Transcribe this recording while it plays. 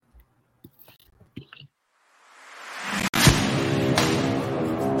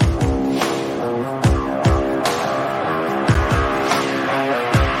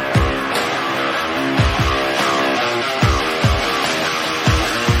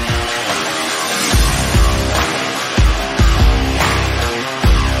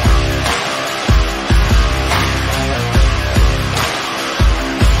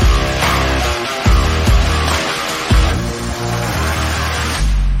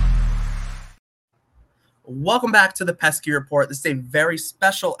Welcome back to the Pesky Report. This is a very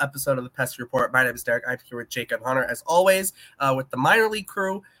special episode of the Pesky Report. My name is Derek. I'm here with Jake and Hunter, as always, with the minor league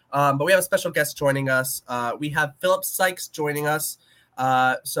crew. But we have a special guest joining us. We have Phillip Sikes joining us.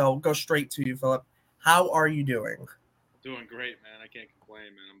 So go straight to you, Phillip. How are you doing? Doing great, man. I can't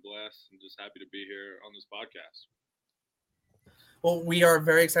complain, man. I'm blessed. I'm just happy to be here on this podcast. Well, we are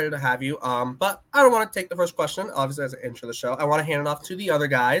very excited to have you. But I don't want to take the first question, obviously, as an intro to the show. I want to hand it off to the other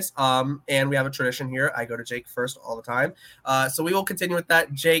guys. And we have a tradition here. I go to Jake first all the time. So we will continue with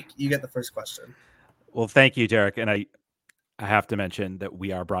that. Jake, you get the first question. Well, thank you, Derek. And I have to mention that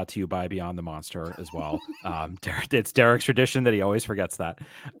we are brought to you by Beyond the Monster as well. It's Derek's tradition that he always forgets that.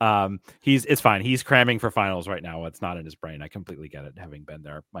 It's fine. He's cramming for finals right now. It's not in his brain. I completely get it, having been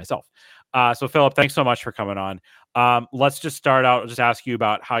there myself. So Phillip, thanks so much for coming on. Let's just start out. I'll just ask you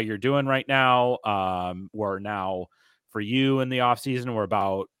about how you're doing right now. We're now for you in the off season. We're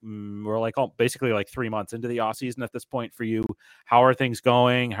basically 3 months into the off season at this point for you. How are things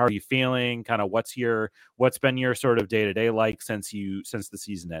going? How are you feeling? Kind of what's been your sort of day to day like since the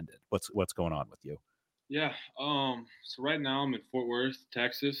season ended? What's going on with you? Yeah. So right now I'm in Fort Worth,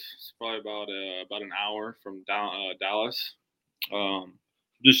 Texas. It's probably about an hour from Dallas.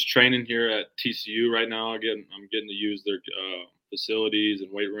 Just training here at TCU right now. I'm getting to use their facilities and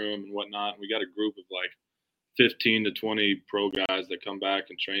weight room and whatnot. We got a group of 15 to 20 pro guys that come back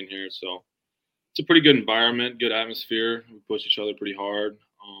and train here. So it's a pretty good environment, good atmosphere. We push each other pretty hard.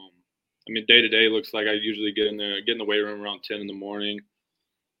 Day to day looks like I usually get in the weight room around 10 in the morning,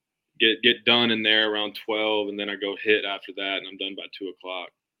 get done in there around 12, and then I go hit after that, and I'm done by 2 o'clock.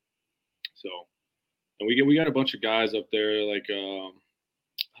 So, and we got a bunch of guys up there, I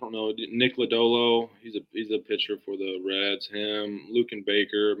don't know, Nick Lodolo, he's a pitcher for the Reds, him, Lucan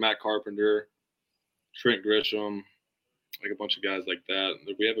Baker, Matt Carpenter, Trent Grisham, a bunch of guys like that.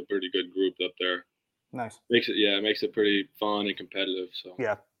 We have a pretty good group up there. Nice. Makes it pretty fun and competitive. So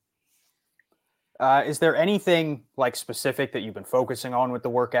yeah. Is there anything specific that you've been focusing on with the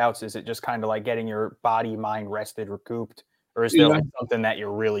workouts? Is it just kind of getting your body, mind rested, recouped, or is there something that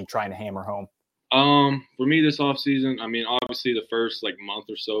you're really trying to hammer home? For me this off season, obviously the first month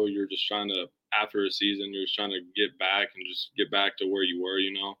or so, you're just trying to, after a season, you're just trying to get back to where you were,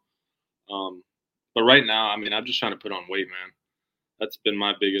 But right now, I'm just trying to put on weight, man. That's been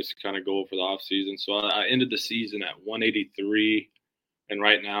my biggest kind of goal for the off season. So I ended the season at 183, and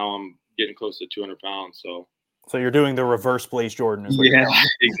right now I'm getting close to 200 pounds. So you're doing the reverse Blaze Jordan, is what yeah,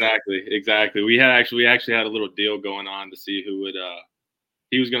 exactly. We actually had a little deal going on to see who would.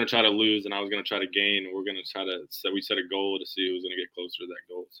 He was going to try to lose, and I was going to try to gain. And we're going to try to. So we set a goal to see who was going to get closer to that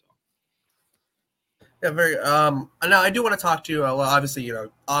goal. So. Yeah, very. Now I do want to talk to you. Well, obviously,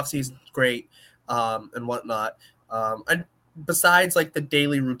 off season's great. And whatnot. And besides the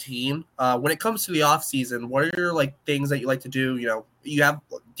daily routine, when it comes to the off season, what are your things that you like to do? You have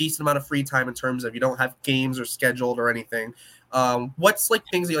a decent amount of free time in terms of you don't have games or scheduled or anything. What's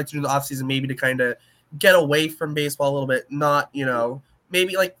things that you like to do in the off season, maybe to kind of get away from baseball a little bit? Not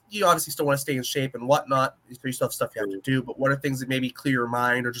maybe you obviously still want to stay in shape and whatnot. You still have stuff you have to do, but what are things that maybe clear your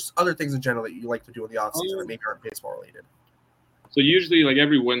mind or just other things in general that you like to do in the off season that maybe aren't baseball related? So usually,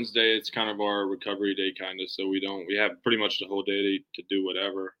 every Wednesday, it's kind of our recovery day, kind of. So we have pretty much the whole day to do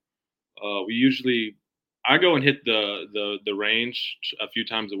whatever. I go and hit the range a few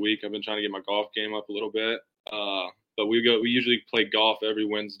times a week. I've been trying to get my golf game up a little bit. But we usually play golf every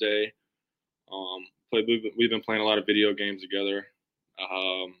Wednesday. We've been playing a lot of video games together.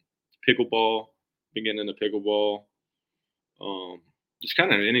 Pickleball, been getting into pickleball. Just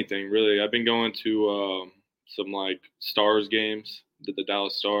kind of anything really. I've been going to some Stars games, the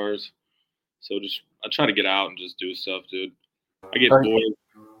Dallas Stars. So I try to get out and just do stuff, dude. I get bored.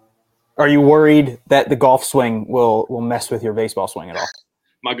 Are you worried that the golf swing will mess with your baseball swing at all?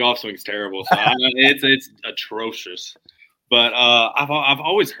 My golf swing's terrible. So it's atrocious. But I've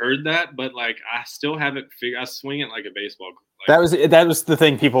always heard that, but I still haven't figured. I swing it like a baseball. That was the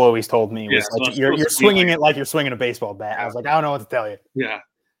thing people always told me was so you're swinging it like you're swinging a baseball bat. I was I don't know what to tell you. Yeah.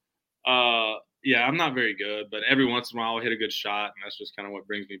 Yeah, I'm not very good, but every once in a while I'll hit a good shot, and that's just kind of what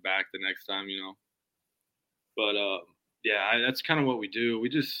brings me back the next time, But that's kind of what we do. We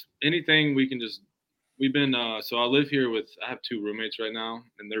just anything we can just. We've been so I live here I have 2 roommates right now,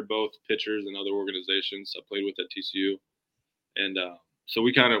 and they're both pitchers in other organizations I played with at TCU, and so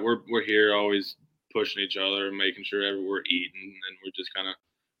we're here always pushing each other and making sure we're eating, and we're just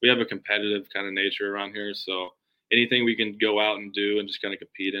we have a competitive kind of nature around here, so anything we can go out and do and just kind of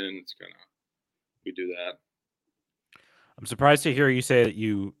compete in, it's we do that. I'm surprised to hear you say that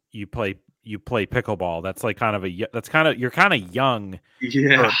you play you play pickleball. That's like you're kind of young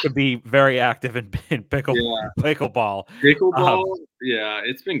Yeah. to be very active in pickleball. Pickleball,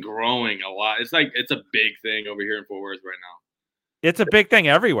 it's been growing a lot. It's a big thing over here in Fort Worth right now. It's a big thing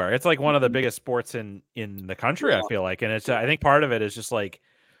everywhere. It's like one of the biggest sports in the country, I feel like. And I think part of it is just like,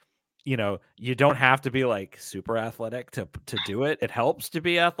 you don't have to be like super athletic to do it. It helps to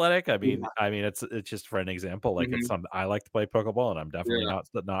be athletic. I mean, it's just for an example, like it's something I like to play pickleball, and I'm definitely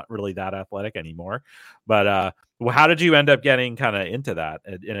not really that athletic anymore. But how did you end up getting kind of into that?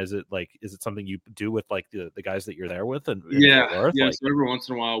 And is it something you do with like the guys that you're there with? And Fort Worth? So every once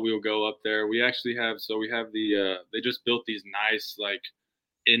in a while we'll go up there. We actually have the they just built these nice like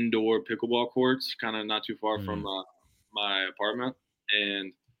indoor pickleball courts, kind of not too far from my apartment,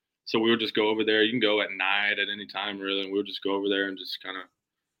 and so we'll just go over there. You can go at night at any time, really, and we'll just go over there and just kind of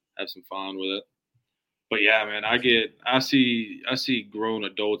have some fun with it. But yeah, man, I see grown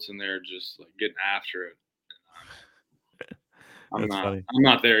adults in there just like getting after it. I'm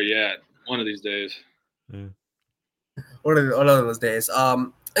not there yet. One of these days. Yeah. One of those days.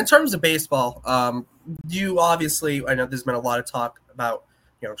 In terms of baseball, you obviously, I know there's been a lot of talk about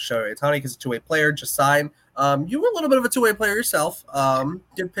Shohei Ohtani because he's a two-way player, just signed. You were a little bit of a two-way player yourself.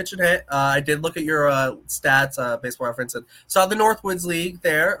 Did pitch and hit. I did look at your stats, Baseball Reference, and saw the Northwoods League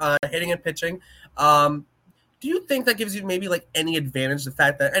there, hitting and pitching. Do you think that gives you maybe like any advantage? The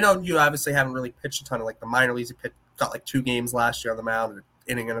fact that I know you obviously haven't really pitched a ton of like the minor leagues. You got like 2 games last year on the mound,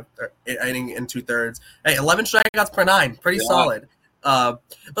 inning and 2/3. Hey, 11 strikeouts per 9, pretty solid. But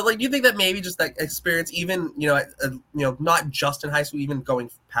like, do you think that maybe just that experience, even not just in high school, even going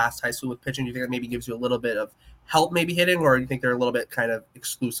past high school with pitching, do you think that maybe gives you a little bit of help maybe hitting, or do you think they're a little bit kind of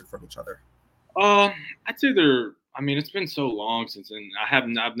exclusive from each other? I'd say they're. I mean, it's been so long since, and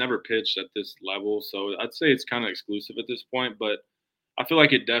I've never pitched at this level, so I'd say it's kind of exclusive at this point. But I feel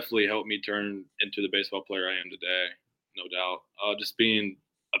like it definitely helped me turn into the baseball player I am today, no doubt. Just being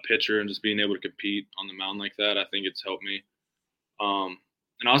a pitcher and just being able to compete on the mound like that, I think it's helped me.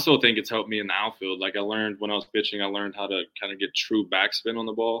 And I also think it's helped me in the outfield. Like I learned when I was pitching, I learned how to kind of get true backspin on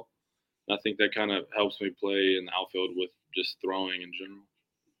the ball. And I think that kind of helps me play in the outfield with just throwing in general.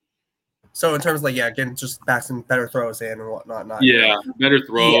 So in terms of like, getting just back some better throws in and whatnot. Better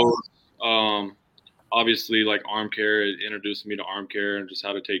throws. Yeah. Obviously, like arm care, it introduced me to arm care and just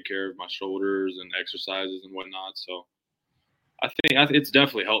how to take care of my shoulders and exercises and whatnot. So I think it's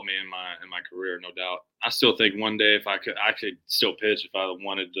definitely helped me in my career, no doubt. I still think one day if I could still pitch, if I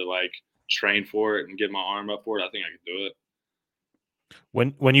wanted to like train for it and get my arm up for it, I think I could do it.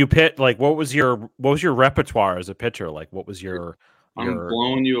 When you pitch, like what was your repertoire as a pitcher? Like what was your I'm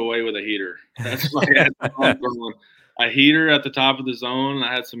blowing you away with a heater. That's I'm throwing a heater at the top of the zone.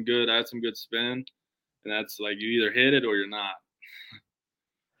 I had some good spin, and that's like you either hit it or you're not.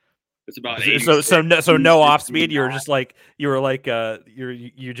 It's about 80. So no off speed. You just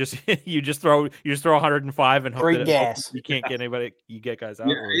throw 105 and hope great gas. You can't get anybody. You get guys out.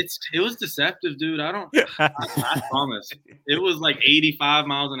 Yeah, it was deceptive, dude. I promise. It was like 85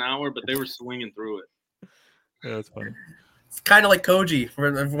 miles an hour, but they were swinging through it. Yeah, that's funny. It's kind of like Koji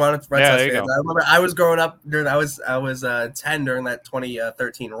for Red Sox fans. I remember I was growing up I was 10 during that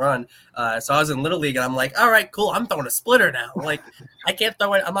 2013 run. So I was in Little League, and I'm like, all right, cool. I'm throwing a splitter now. Like, I can't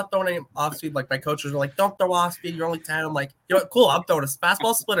throw it. I'm not throwing any off speed. Like my coaches were like, don't throw off speed. You're only 10. I'm like, cool. I'm throwing a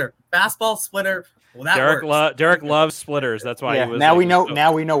fastball splitter. Well, that works. Derek loves splitters. That's why he was. Now we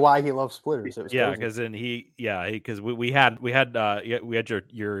know why he loves splitters. Because we had your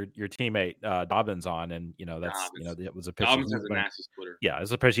teammate Dobbins on, and it was a pitch. Dobbins has a nasty splitter. Yeah,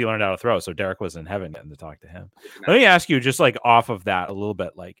 it's a pitch he learned how to throw. So Derek was in heaven getting to talk to him. Let me ask you, just like off of that a little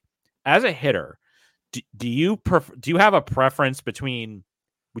bit, like as a hitter, do you have a preference between?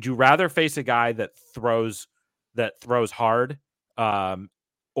 Would you rather face a guy that throws hard?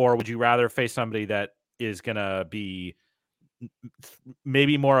 Or would you rather face somebody that is going to be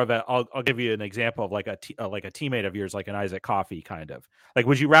maybe more of a? I'll give you an example of like a teammate of yours, like an Isaac Coffey kind of. Like,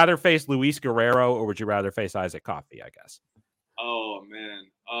 would you rather face Luis Guerrero or would you rather face Isaac Coffey? I guess. Oh man,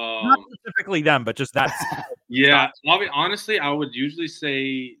 not specifically them, but just that. Yeah, honestly, I would usually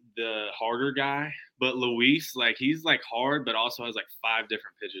say the harder guy, but Luis, like he's like hard, but also has like 5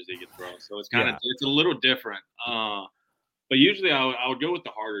 different pitches he can throw. So it's it's a little different. But usually I would go with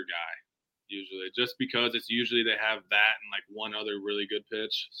the harder guy, usually, just because it's usually they have that and like one other really good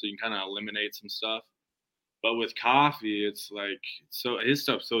pitch. So you can kind of eliminate some stuff. But with Coffey, it's like his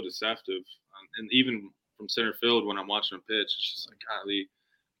stuff's so deceptive. And even from center field when I'm watching him pitch, it's just like, golly,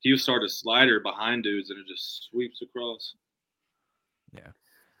 he'll start a slider behind dudes and it just sweeps across.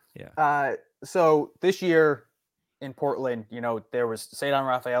 Yeah. So this year, in Portland, there was Cedon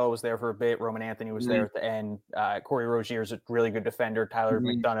Rafaela was there for a bit. Roman Anthony was there at the end. Corey Rozier is a really good defender. Tyler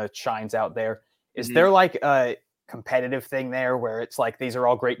McDonough shines out there. Is there like a competitive thing there where it's like these are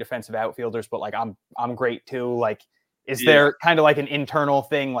all great defensive outfielders, but like I'm great too? Like, is there kind of like an internal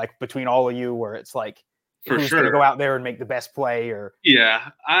thing like between all of you where it's like who's going to go out there and make the best play? Or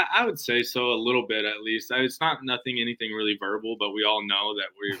I would say so, a little bit at least. It's not anything really verbal, but we all know that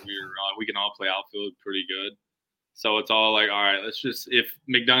we can all play outfield pretty good. So it's all like, all right, let's just, if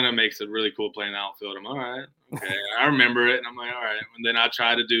McDonough makes a really cool play in the outfield, I'm all right, okay. I remember it, and I'm like, all right. And then I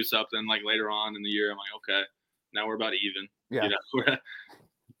try to do something like later on in the year. I'm like, okay, now we're about even. Yeah. We're at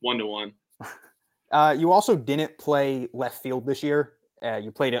 1-1. You also didn't play left field this year.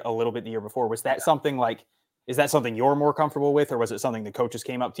 You played it a little bit the year before. Was that something like, is that something you're more comfortable with, or was it something the coaches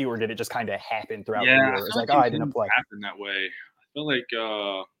came up to you, or did it just kind of happen throughout the year? It was like, I didn't play. Happen that way. I feel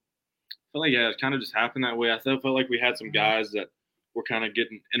like it kind of just happened that way. I felt like we had some guys that were kind of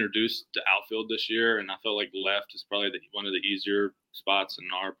getting introduced to outfield this year, and I felt like left is probably one of the easier spots in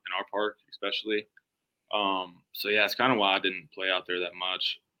our park, especially. So yeah, it's kind of why I didn't play out there that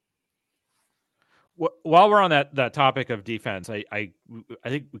much. While we're on that topic of defense, I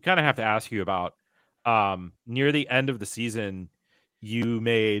think we kind of have to ask you about near the end of the season, you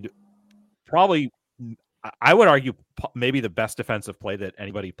made probably, I would argue, maybe the best defensive play that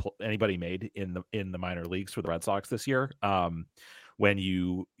anybody made in the minor leagues for the Red Sox this year. When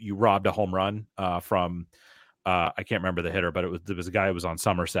you robbed a home run from I can't remember the hitter, but it was a guy who was on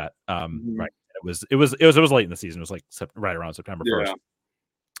Somerset. Right. It was late in the season. It was like right around September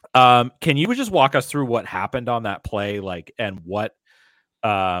 1st. Can you just walk us through what happened on that play, like, and what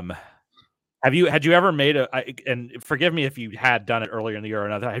had you ever made and forgive me if you had done it earlier in the year or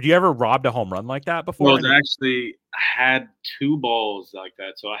another, had you ever robbed a home run like that before? Well, actually, I had 2 balls like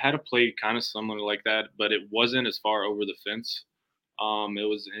that. So I had a play kind of similar like that, but it wasn't as far over the fence. It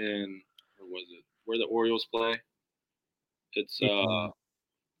was in, where the Orioles play? It's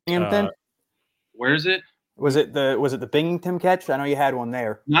Binghamton. Where is it? Was it the Binghamton catch? I know you had one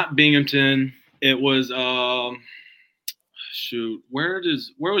there. Not Binghamton. It was where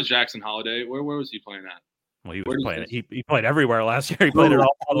was Jackson Holiday? Where was he playing at? Well, he was playing it. He played everywhere last year. He played it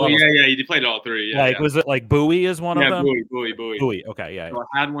all. He played all 3. Yeah, was it like Bowie is one of them? Bowie. Okay, yeah. So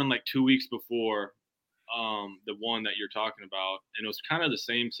I had one like 2 weeks before, the one that you're talking about, and it was kind of the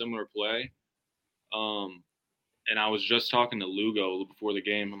similar play. And I was just talking to Lugo before the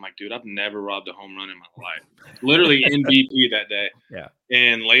game. I'm like, dude, I've never robbed a home run in my life. Literally MVP that day. Yeah.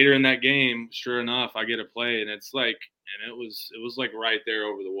 And later in that game, sure enough, I get a play, and it's like, and it was like right there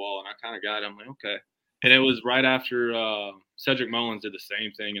over the wall, and I kind of got it. I'm like, okay. And it was right after Cedric Mullins did the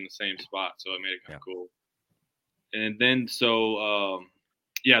same thing in the same spot, so it made it kind of cool. And then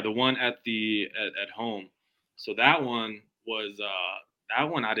the one at home. So that one was that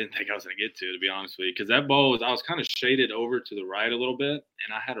one I didn't think I was going to get to be honest with you, because that ball I was kind of shaded over to the right a little bit,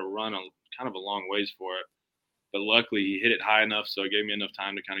 and I had to run kind of a long ways for it. But luckily, he hit it high enough, so it gave me enough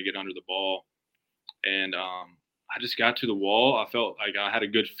time to kind of get under the ball. And I just got to the wall. I felt like I had a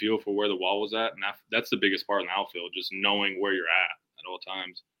good feel for where the wall was at, and that's the biggest part in the outfield, just knowing where you're at all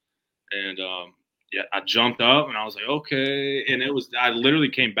times. And I jumped up, and I was like, okay. And I literally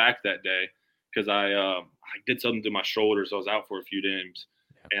came back that day because I did something to my shoulder, so I was out for a few games.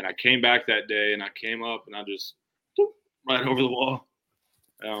 And I came back that day, and I came up, and I just right over the wall.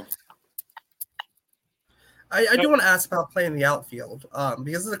 I do want to ask about playing the outfield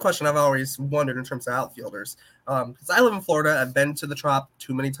because this is a question I've always wondered in terms of outfielders. Because I live in Florida. I've been to the Trop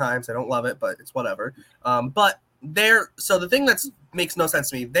too many times. I don't love it, but it's whatever. So the thing that makes no sense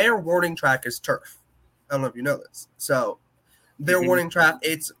to me, their warning track is turf. I don't know if you know this. So their warning track,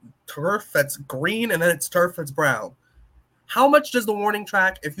 it's turf that's green, and then it's turf that's brown. How much does the warning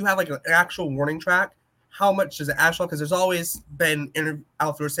track, if you have like an actual warning track, how much does it actually? Because there's always been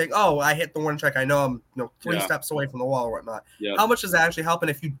outfielders saying, "Oh, I hit the warning track. I know I'm 3 steps away from the wall or whatnot." Yeah. How much does that actually help? And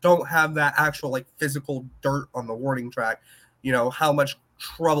if you don't have that actual like physical dirt on the warning track, how much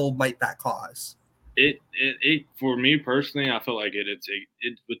trouble might that cause? It for me personally, I feel like it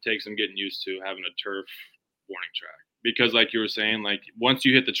would take some getting used to having a turf warning track, because like you were saying, like once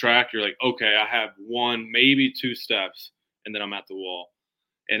you hit the track, you're like, okay, I have 1, maybe 2 steps, and then I'm at the wall.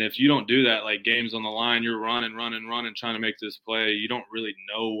 And if you don't do that, like games on the line, you're running, trying to make this play. You don't really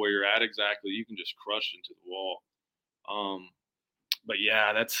know where you're at exactly. You can just crush into the wall. But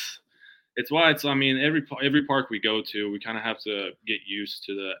yeah, it's why every park we go to, we kind of have to get used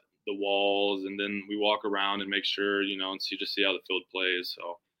to the walls, and then we walk around and make sure, and see how the field plays. So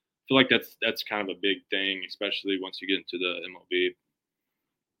I feel like that's kind of a big thing, especially once you get into the MLB.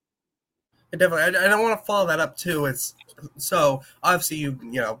 Definitely. I don't want to follow that up too. It's so obviously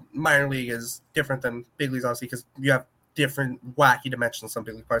minor league is different than big leagues, obviously, because you have different wacky dimensions. Some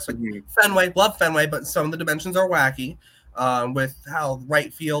big league parts like Fenway, love Fenway, but some of the dimensions are wacky. With how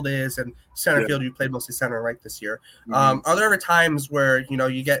right field is and center field, you played mostly center right this year. Are there ever times where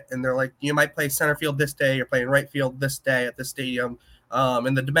you get and they're like you might play center field this day, you're playing right field this day at this stadium,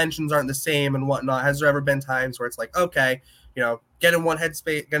 and the dimensions aren't the same and whatnot? Has there ever been times where it's like, okay, get in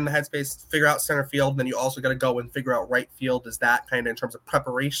the headspace, figure out center field, then you also got to go and figure out right field? Is that kind of in terms of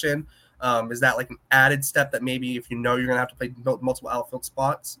preparation? Is that like an added step that maybe if you're going to have to play multiple outfield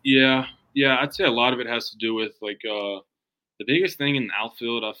spots? Yeah, I'd say a lot of it has to do with the biggest thing in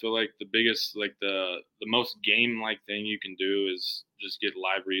outfield. I feel like the biggest, like the most game-like thing you can do is just get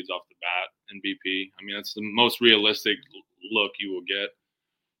live reads off the bat in BP. I mean, that's the most realistic look you will get.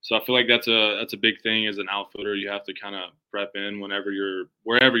 So I feel like that's a big thing as an outfielder. You have to kind of prep in wherever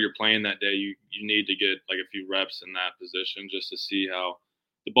you're playing that day. You need to get like a few reps in that position just to see how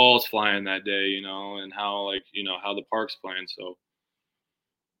the ball's flying that day, and how how the park's playing. So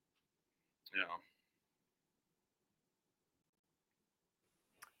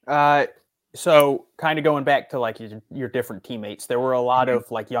So kind of going back to like your different teammates, there were a lot of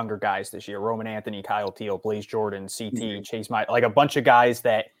like younger guys this year: Roman Anthony, Kyle Teal, Blaze Jordan, CT, Chase Meyer, like a bunch of guys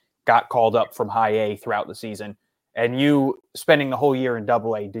that got called up from high A throughout the season. And you spending the whole year in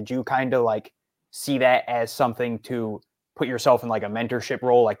Double A, did you kind of like see that as something to put yourself in like a mentorship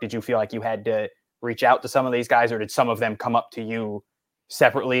role? Like, did you feel like you had to reach out to some of these guys, or did some of them come up to you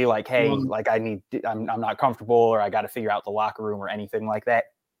separately, like, hey, like I'm not comfortable, or I got to figure out the locker room, or anything like that?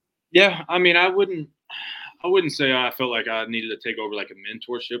 Yeah, I mean, I wouldn't say I felt like I needed to take over like a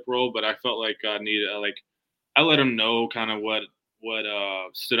mentorship role, but I felt like I needed I let them know kind of what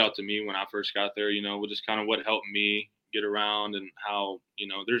stood out to me when I first got there. Just kind of what helped me get around and how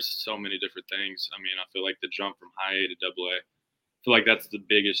there's so many different things. I mean, I feel like the jump from high A to Double A, I feel like that's the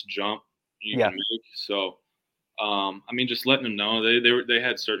biggest jump you can make. So, I mean, just letting them know they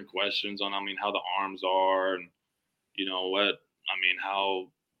had certain questions on how the arms are and how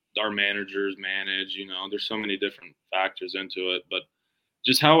our managers manage. There's so many different factors into it, but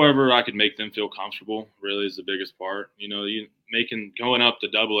just however I could make them feel comfortable really is the biggest part. You going up to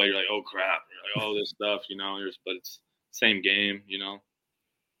Double A, you're like, oh crap, you're like, all this stuff, but it's same game.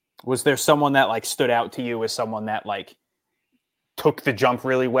 Was there someone that like stood out to you as someone that like took the jump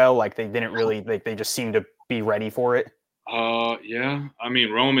really well? Like they didn't really, they just seemed to be ready for it. Yeah. I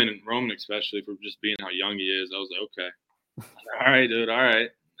mean, Roman especially, for just being how young he is. I was like, okay, all right, dude, all right.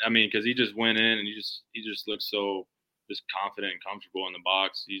 I mean, because he just went in and he just looked so just confident and comfortable in the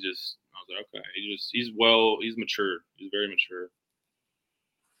box. I was like, okay, he's matured. He's very mature.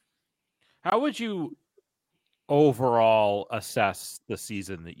 How would you overall assess the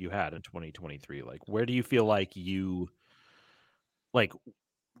season that you had in 2023? Like, where do you feel like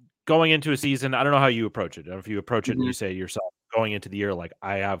going into a season? I don't know how you approach it. If you approach it and you say to yourself going into the year, like,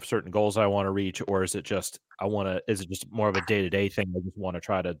 I have certain goals I want to reach, or is it just more of a day-to-day thing? I just want to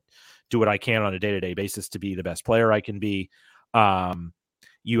try to do what I can on a day-to-day basis to be the best player I can be.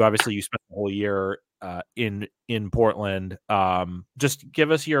 You spent the whole year in Portland. Just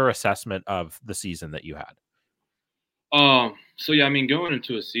give us your assessment of the season that you had. So yeah, I mean, going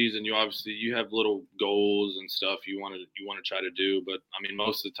into a season, you have little goals and stuff you want to try to do, but I mean,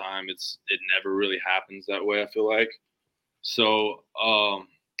 most of the time it never really happens that way, I feel like. So, I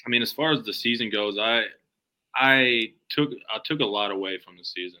mean, as far as the season goes, I took a lot away from the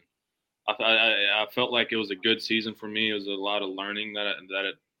season. I felt like it was a good season for me. It was a lot of learning that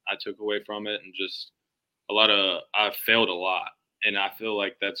I took away from it, and just I failed a lot, and I feel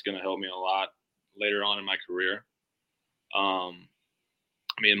like that's going to help me a lot later on in my career. I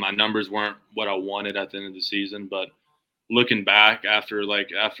mean, my numbers weren't what I wanted at the end of the season, but looking back after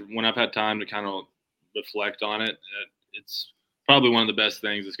when I've had time to kind of reflect on it, it's probably one of the best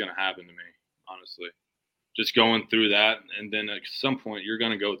things that's going to happen to me, honestly. Just going through that, and then at some point you're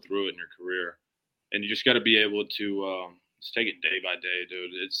going to go through it in your career, and you just got to be able to just take it day by day,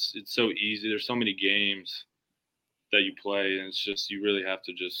 dude. It's so easy. There's so many games that you play, and it's just you really have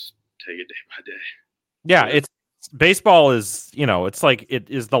to just take it day by day. Yeah, it's baseball is it's like it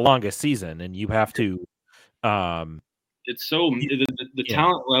is the longest season, and you have to. It's so the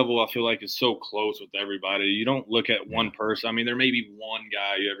talent level, I feel like, is so close with everybody. You don't look at one person. I mean, there may be one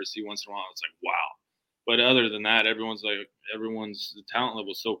guy you ever see once in a while. It's like, wow. But other than that, everyone's the talent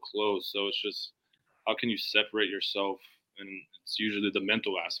level is so close. So it's just, how can you separate yourself? And it's usually the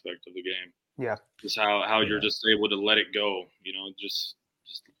mental aspect of the game. Yeah. Just how you're just able to let it go, just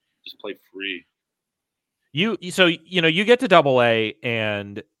play free. You get to Double A,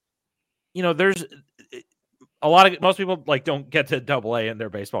 and there's most people like don't get to double A in their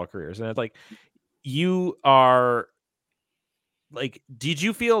baseball careers. And it's like, you are like, did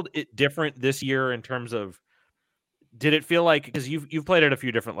you feel it different this year in terms of, did it feel like, because you've played at a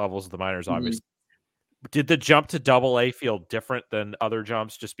few different levels of the minors, obviously, did the jump to double A feel different than other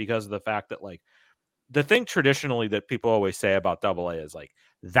jumps just because of the fact that, like, the thing traditionally that people always say about double A is like,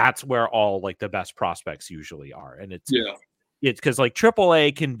 that's where all like the best prospects usually are. And it's because like triple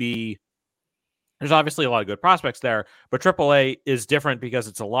A can be, there's obviously a lot of good prospects there, but triple A is different because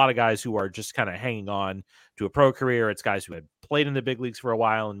it's a lot of guys who are just kind of hanging on to a pro career. It's guys who had played in the big leagues for a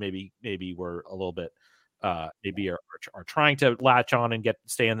while and maybe were a little bit maybe are trying to latch on and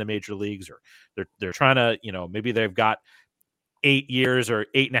stay in the major leagues, or they're trying to, maybe they've got 8 years or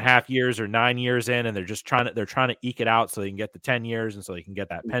 8.5 years or 9 years in, and they're trying to eke it out so they can get the 10 years and so they can get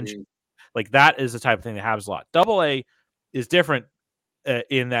that pension. Like, that is the type of thing that happens a lot. Double A is different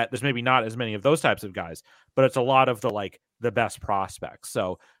in that there's maybe not as many of those types of guys, but it's a lot of the best prospects.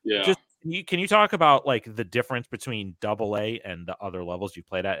 So just can you talk about like the difference between double A and the other levels you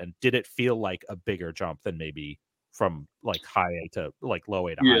played at, and did it feel like a bigger jump than maybe from like high A to like low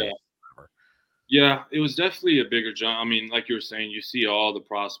A to high A? Yeah, it was definitely a bigger jump. I mean, like you were saying, you see all the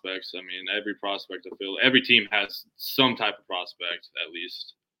prospects. I mean, every prospect, I feel every team has some type of prospect at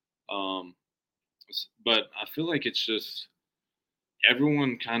least. But I feel like it's just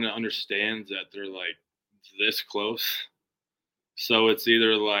everyone kind of understands that they're like this close. So it's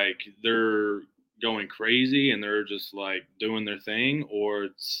either like they're going crazy and they're just like doing their thing, or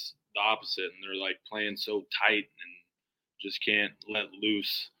it's the opposite and they're like playing so tight and just can't let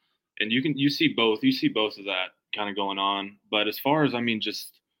loose. And you see both of that kind of going on. But as far as, I mean,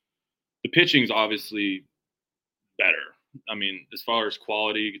 just the pitching's obviously better. I mean, as far as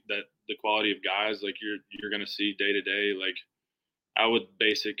quality, that the quality of guys like you're going to see day to day, like I would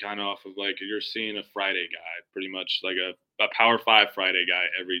base it kind of off of like you're seeing a Friday guy, pretty much like a Power 5 Friday guy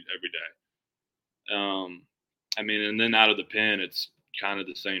every day. I mean, and then out of the pen, it's kind of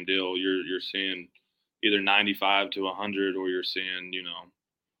the same deal. You're seeing either 95 to 100, or you're seeing,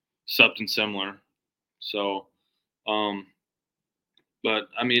 something similar. So, but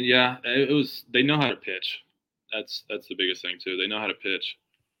I mean, yeah, they know how to pitch. That's the biggest thing too. They know how to pitch.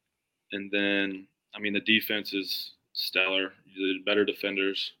 And then, I mean, the defense is stellar. The better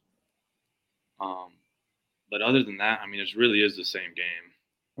defenders. But other than that, I mean, it really is the same game.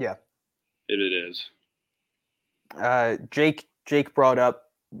 Yeah. It is. Jake brought up,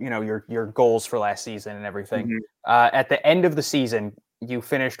 your goals for last season and everything. Mm-hmm. At the end of the season, you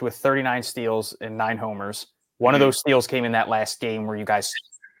finished with 39 steals and 9 homers. One of those steals came in that last game where you guys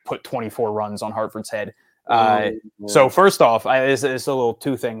put 24 runs on Hartford's head. So first off, it's a little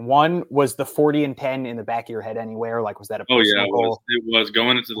two thing. One, was the 40 and 10 in the back of your head anywhere? Like, was that a personal goal? It was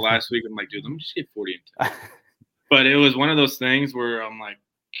going into the last week. I'm like, dude, let me just get 40 and 10. But it was one of those things where I'm like,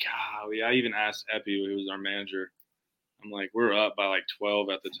 golly, I even asked Epi, who was our manager. I'm like, we're up by like 12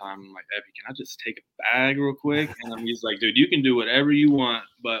 at the time. I'm like, Epi, can I just take a bag real quick? And he's like, dude, you can do whatever you want,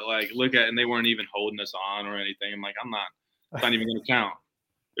 but like, look at, and they weren't even holding us on or anything. I'm like, it's not even going to count.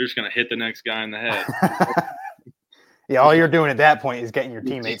 They're just going to hit the next guy in the head. Yeah, all you're doing at that point is getting your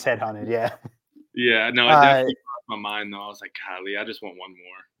teammates headhunted. Yeah. Yeah, no, it definitely crossed my mind though. I was like, golly, I just want one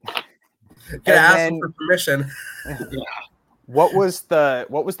more. Ask for permission. Yeah. What was the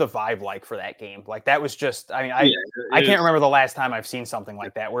vibe like for that game? Like, that was just, I mean, I can't remember the last time I've seen something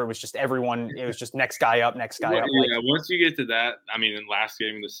like that where it was just it was just next guy up. Yeah, like, once you get to that, I mean, in last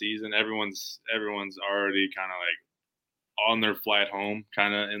game of the season, everyone's already kind of like on their flight home,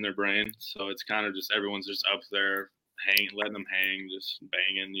 kind of in their brain. So it's kind of just everyone's just up there, letting them hang, just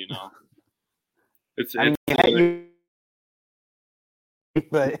banging,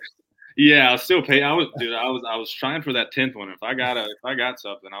 but yeah, I was still paying. I was trying for that 10th one. If I got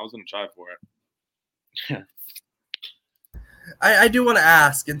something, I was gonna try for it. I do want to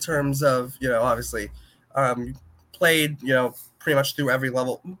ask, in terms of, obviously, played, pretty much through every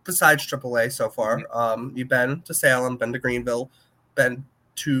level besides AAA so far. You've been to Salem, been to Greenville, been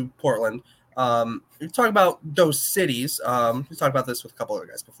to Portland. You talk about those cities. We talked about this with a couple other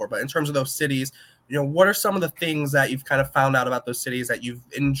guys before, but in terms of those cities, what are some of the things that you've kind of found out about those cities that you've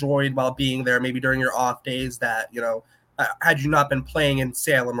enjoyed while being there, maybe during your off days, that, had you not been playing in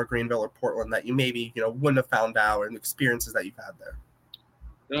Salem or Greenville or Portland, that you maybe, wouldn't have found out, and experiences that you've had there?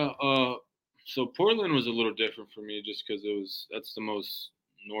 So Portland was a little different for me just because that's the most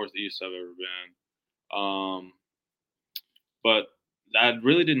northeast I've ever been. But I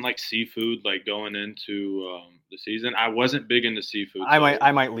really didn't like seafood, like going into the season. I wasn't big into seafood.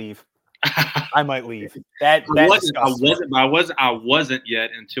 I might leave. I might leave. That I wasn't yet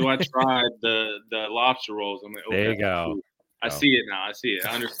until I tried the lobster rolls. I'm like, okay, There you go. I see it now. I see it.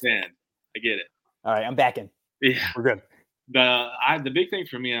 I understand. I get it. All right, I'm back in. Yeah, we're good. The big thing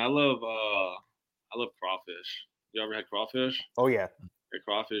for me, I love crawfish. You ever had crawfish? Oh yeah.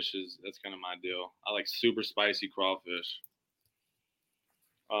 Crawfish that's kind of my deal. I like super spicy crawfish.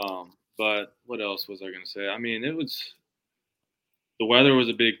 But what else was I gonna say? I mean, the weather was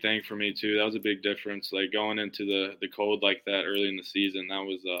a big thing for me too. That was a big difference. Like going into the cold like that early in the season, that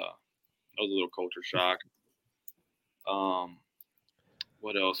was a little culture shock.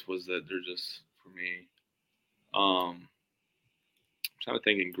 What else was that? They're just for me. I'm trying to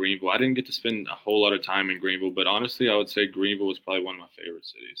think in Greenville. I didn't get to spend a whole lot of time in Greenville, but honestly, I would say Greenville was probably one of my favorite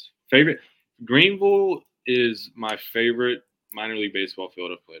cities. Greenville is my favorite minor league baseball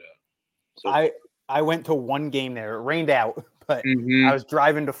field I've played at. So I went to one game there. It rained out, but I was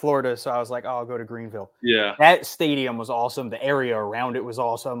driving to Florida, so I was like, oh, I'll go to Greenville. Yeah. That stadium was awesome. The area around it was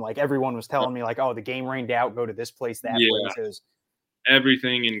awesome. Like everyone was telling me like, oh, the game rained out, go to this place, that place.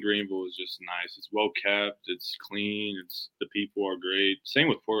 Everything in Greenville is just nice. It's well kept. It's clean. The people are great. Same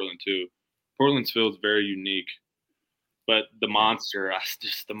with Portland too. Portland's field is very unique, but the monster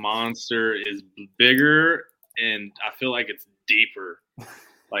is bigger, and I feel like it's deeper,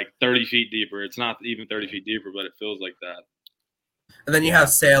 like 30 feet deeper. It's not even 30 feet deeper, but it feels like that. And then you have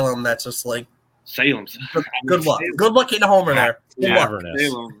Salem. That's just like Salem's. Good luck. Good luck hitting a homer there. Good luck.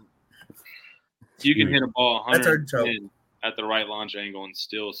 Salem. You can hit a ball 110 at the right launch angle and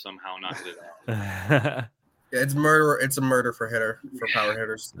still somehow not hit it out. It's murder. It's a murder for power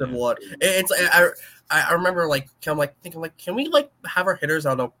hitters. Good luck. It's I remember thinking can we have our hitters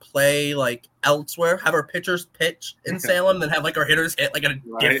play elsewhere? Have our pitchers pitch in Salem, then have our hitters hit a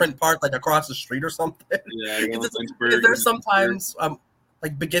different part across the street or something. Yeah, because there's sometimes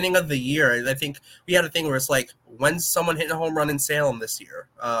beginning of the year. I think we had a thing where it's when's someone hitting a home run in Salem this year?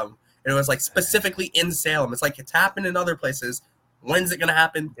 And it was specifically in Salem. It's it's happened in other places. When's it going to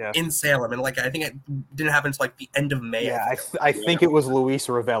happen in Salem? And I think it didn't happen until the end of May. Yeah, I think it was Luis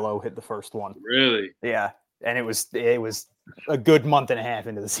Ravello hit the first one. Really? Yeah, and it was a good month and a half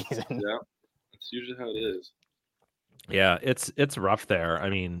into the season. Yeah, that's usually how it is. Yeah, it's rough there. I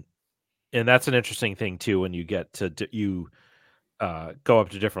mean, and that's an interesting thing too when you get to go up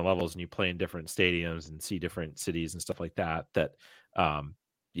to different levels and you play in different stadiums and see different cities and stuff like that. That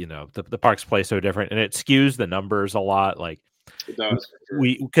the parks play so different, and it skews the numbers a lot. It does.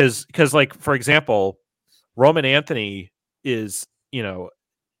 Because for example, Roman Anthony is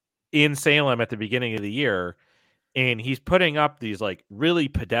in Salem at the beginning of the year, and he's putting up these really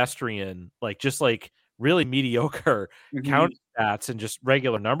pedestrian, really mediocre count stats and just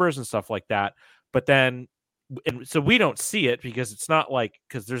regular numbers and stuff like that. But then, and so we don't see it because it's not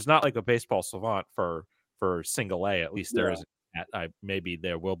because there's not a baseball savant for single A. At least there isn't. Maybe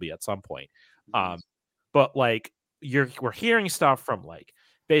there will be at some point. But we're hearing stuff from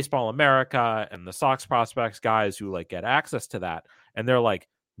Baseball America and the Sox prospects guys who get access to that, and they're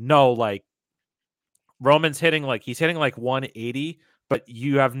no, Roman's hitting he's hitting 180, but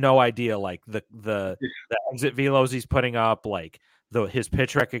you have no idea the exit velos he's putting up, his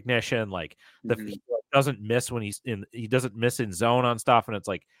pitch recognition, he doesn't miss when he doesn't miss in zone on stuff, and it's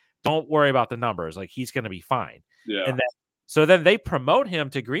don't worry about the numbers, he's going to be fine. Yeah. And then they promote him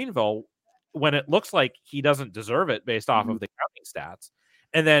to Greenville when it looks like he doesn't deserve it based off of the counting stats.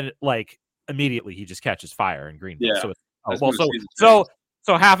 And then immediately he just catches fire in Greenville. Yeah.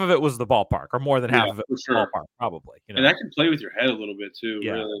 So half of it was the ballpark, or more than half of it was the ballpark, probably. And that can play with your head a little bit too.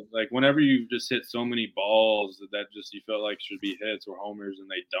 Yeah. Really. Whenever you just hit so many balls that just you felt should be hits or homers and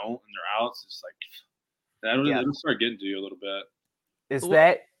they don't and they're outs, it's that'll start getting to you a little bit.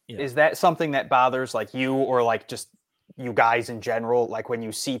 Is that something that bothers you or just you guys in general? When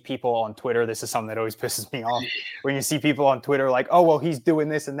you see people on Twitter, this is something that always pisses me off. When you see people on Twitter oh, well, he's doing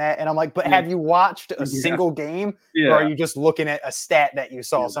this and that. And I'm but have you watched a single game? Yeah. Or are you just looking at a stat that you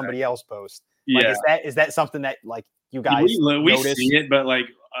saw somebody else post? Is that something that you guys we see it, but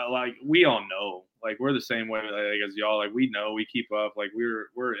we all know. We're the same way as y'all. We know, we keep up.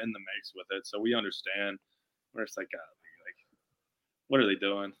 We're in the mix with it, so we understand. We're just what are they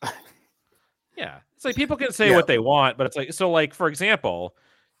doing? Yeah. It's people can say what they want, but it's for example,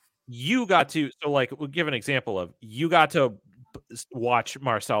 you got to, we'll give an example of, you got to watch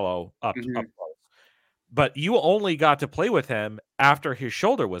Marcelo up close, but you only got to play with him after his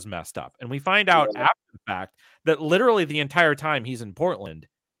shoulder was messed up. And we find out after the fact that literally the entire time he's in Portland,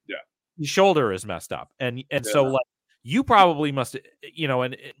 his shoulder is messed up. And so you probably must,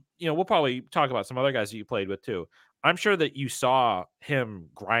 and we'll probably talk about some other guys that you played with too. I'm sure that you saw him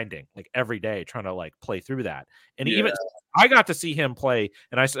grinding like every day, trying to like play through that. And even I got to see him play,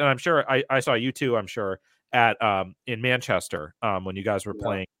 and I'm sure I saw you too. I'm sure at in Manchester when you guys were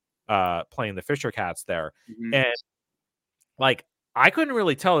playing the Fisher Cats there, and like I couldn't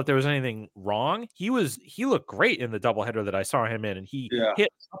really tell that there was anything wrong. He looked great in the doubleheader that I saw him in, and he hit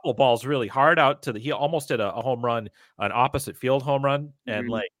a couple balls really hard out to he almost did a home run, an opposite field home run, and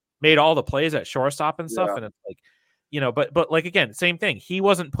like made all the plays at shortstop and stuff. And it's like, but like again, same thing. He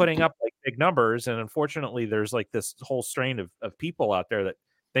wasn't putting up like big numbers, and unfortunately, there's like this whole strain of people out there that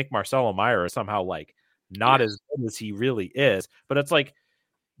think Marcelo Meyer is somehow like not as good as he really is. But it's like,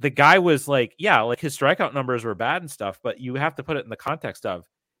 the guy was like, like his strikeout numbers were bad and stuff, but you have to put it in the context of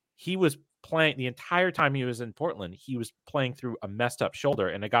he was playing the entire time he was in Portland. He was playing through a messed up shoulder,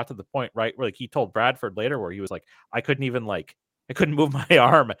 and it got to the point, right, where like he told Bradford later, where he was like, I couldn't move my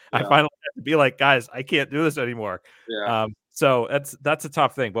arm. I finally had to be like, guys, I can't do this anymore. So that's a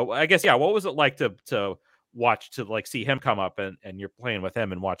tough thing. But I guess what was it like to watch, to like see him come up and you're playing with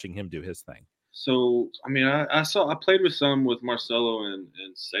him and watching him do his thing? So, I mean, I played with Marcelo in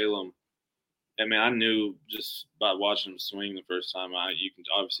Salem. I mean, I knew just by watching him swing the first time, you can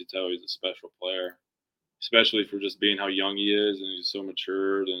obviously tell he's a special player, especially for just being how young he is, and he's so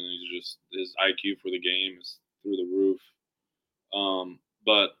matured, and he's just, his IQ for the game is through the roof.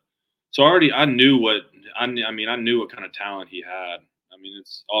 But so already I knew what kind of talent he had. I mean,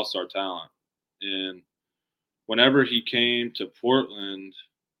 it's all-star talent. And whenever he came to Portland,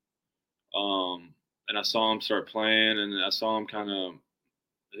 and I saw him start playing, and I saw him kind of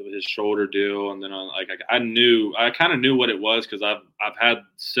his shoulder deal, and then I kind of knew what it was, because I've had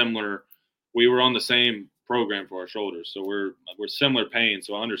similar. We were on the same program for our shoulders, so we're similar pain,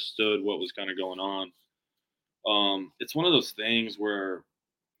 so I understood what was kind of going on. It's one of those things where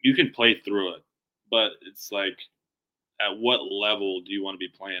you can play through it, but it's like, at what level do you want to be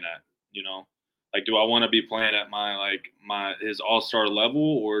playing at? Like, do I want to be playing at his all-star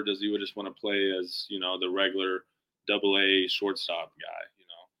level, or does he just want to play as, the regular AA shortstop guy,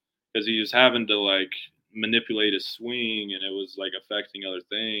 because he was having to like manipulate his swing, and it was like affecting other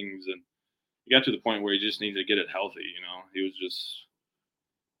things. And he got to the point where he just needed to get it healthy.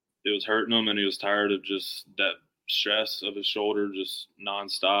 It was hurting him, and he was tired of just that stress of his shoulder just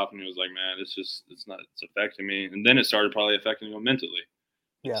nonstop. And he was like, man, it's affecting me. And then it started probably affecting him mentally.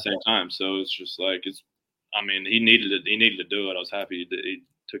 At the same time. So it's just like, he needed it. He needed to do it. I was happy he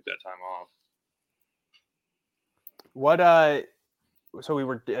took that time off. So we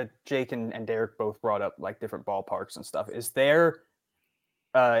were, Jake and Derek both brought up like different ballparks and stuff. Is there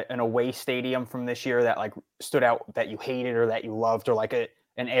an away stadium from this year that like stood out, that you hated or that you loved, or like an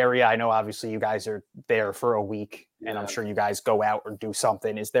area? I know obviously you guys are there for a week, and I'm sure you guys go out or do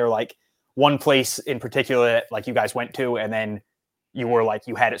something. Is there like one place in particular that like you guys went to, and then you were like,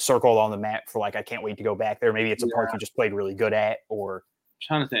 you had it circled on the map for like, I can't wait to go back there? Maybe it's a park you just played really good at, or. I'm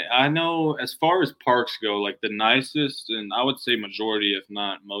trying to think. I know as far as parks go, like the nicest, and I would say majority, if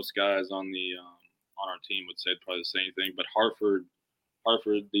not most guys on our team would say probably the same thing. But Hartford,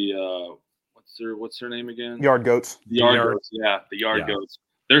 the what's their name again? Yard Goats. The Yard Goats. Yeah, the Yard Goats.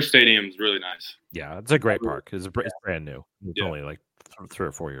 Their stadium's really nice. Yeah, it's a great park. It's brand new. It's only like 3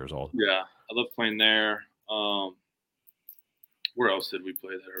 or 4 years old. Yeah, I love playing there. Where else did we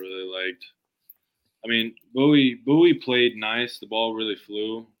play that I really liked? I mean, Bowie played nice. The ball really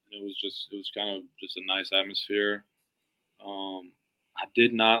flew. It was kind of just a nice atmosphere. I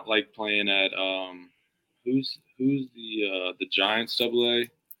did not like playing at who's the Giants AA?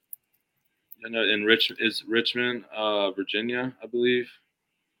 In Richmond, Virginia, I believe.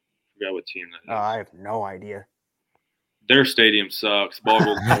 I forgot what team that is. I have no idea. Their stadium sucks.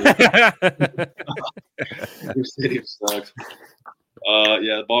 Their stadium sucks.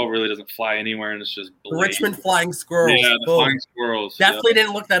 The ball really doesn't fly anywhere, and it's just blatant. Richmond Flying Squirrels. Yeah, the Flying Squirrels. Definitely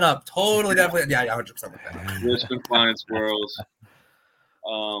didn't look that up. Definitely. Yeah, 100% looked that up. Richmond Flying Squirrels.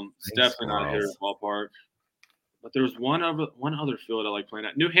 It's definitely not a hitter's ballpark. But there was one other field I like playing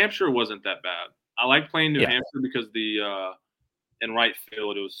at. New Hampshire wasn't that bad. I like playing New Hampshire because in right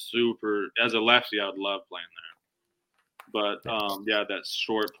field it was super. As a lefty, I would love playing there. But that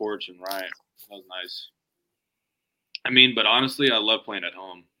short porch and right, that was nice. I mean, but honestly, I love playing at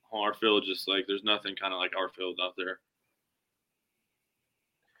home. Our field, just like, there's nothing kind of like our field out there.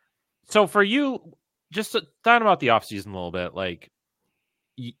 So for you, just talking about the offseason a little bit, like,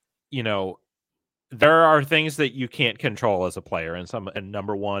 there are things that you can't control as a player, and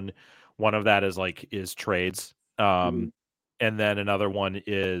number one of that is trades. And then another one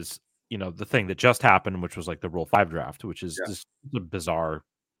is, the thing that just happened, which was like the Rule 5 draft, which is just a bizarre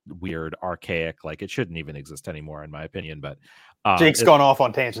weird, archaic. Like, it shouldn't even exist anymore, in my opinion. But Jake's gone off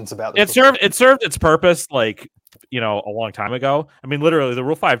on tangents about this. It served its purpose, like, a long time ago. I mean, literally, the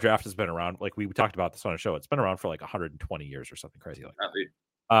Rule 5 draft has been around. Like, we talked about this on a show. It's been around for like 120 years or something crazy like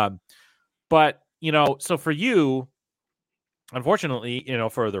that. But so for you, unfortunately,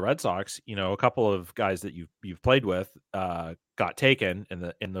 for the Red Sox, a couple of guys that you've played with got taken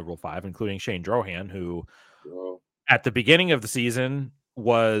in the Rule 5, including Shane Drohan, who at the beginning of the season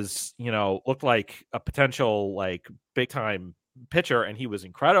was, looked like a potential like big time pitcher, and he was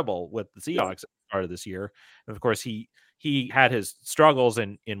incredible with the Seahawks at the start of this year. And of course, he had his struggles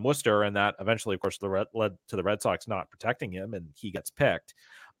in Worcester, and that eventually, of course, led to the Red Sox not protecting him, and he gets picked.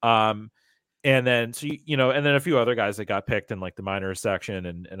 And then, and then a few other guys that got picked in like the minors section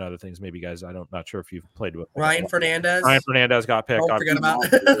and other things. Maybe guys, not sure if you've played with Ryan Fernandez. Ryan Fernandez got picked. Don't forget about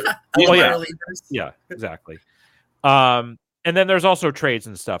yeah, exactly. And then there's also trades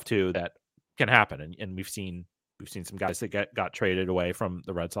and stuff too that can happen. And we've seen some guys that got traded away from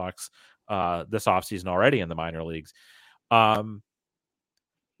the Red Sox this offseason already in the minor leagues.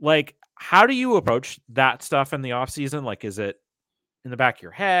 Like, how do you approach that stuff in the offseason? Like, is it in the back of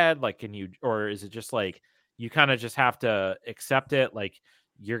your head? Like, or is it just like you kind of just have to accept it? Like,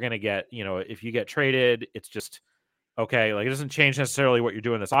 you're going to get, if you get traded, it's just okay. Like, it doesn't change necessarily what you're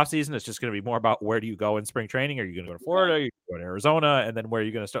doing this offseason. It's just going to be more about where do you go in spring training? Are you going to go to Florida? Are you going to Arizona? And then where are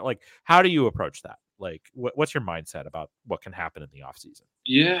you going to start? Like, how do you approach that? Like, what's your mindset about what can happen in the offseason?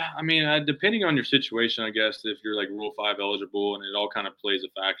 Yeah, I mean, depending on your situation, I guess, if you're like Rule 5 eligible, and it all kind of plays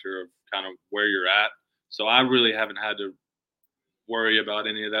a factor of kind of where you're at. So I really haven't had to worry about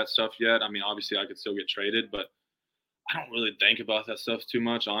any of that stuff yet. I mean, obviously I could still get traded, but I don't really think about that stuff too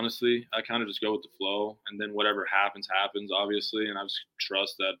much, honestly. I kind of just go with the flow, and then whatever happens, obviously, and I just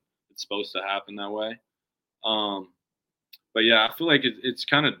trust that it's supposed to happen that way. But yeah, I feel like it's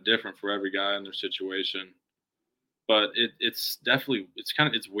kind of different for every guy in their situation. But it's definitely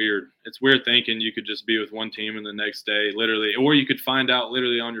it's weird. It's weird thinking you could just be with one team and the next day, literally, or you could find out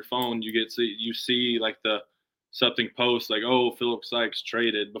literally on your phone. You see like something post like, oh, Phillip Sikes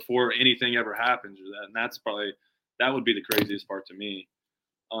traded before anything ever happens, or that, and that would be the craziest part to me.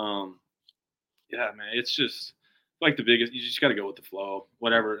 Yeah, man, it's just like the biggest. You just got to go with the flow,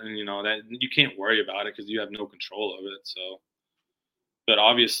 whatever, and that you can't worry about it because you have no control of it. So. But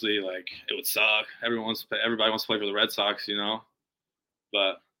obviously, like, it would suck. Everybody wants to play for the Red Sox,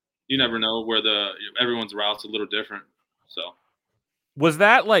 But you never know where everyone's route's a little different. So was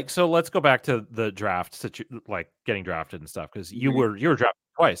that like, so let's go back to the draft, like getting drafted and stuff, because you were drafted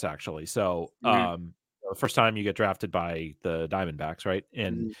twice actually. So the first time you get drafted by the Diamondbacks, right?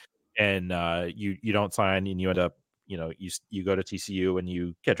 And you don't sign, and you end up you go to TCU and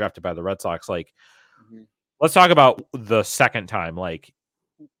you get drafted by the Red Sox. Like, let's talk about the second time. Like,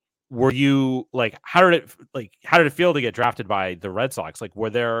 were you like, how did it feel to get drafted by the Red Sox? Like,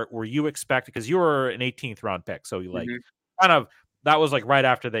 were you expected, because you were an 18th round pick, so you kind of, that was like right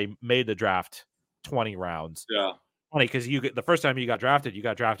after they made the draft 20 rounds. Yeah, funny because the first time you got drafted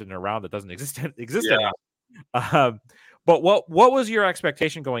in a round that doesn't exist anymore. But what was your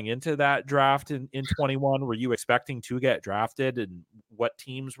expectation going into that draft in 21? Were you expecting to get drafted, and what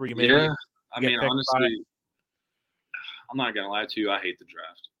teams were you maybe? Yeah, I mean, honestly, I'm not gonna lie to you. I hate the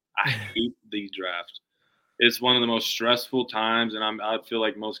draft. I hate the draft. It's one of the most stressful times, and I feel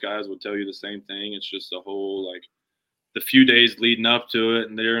like most guys would tell you the same thing. It's just a whole, like, the few days leading up to it,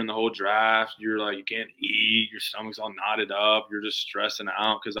 and they're in the whole draft. You're like, you can't eat. Your stomach's all knotted up. You're just stressing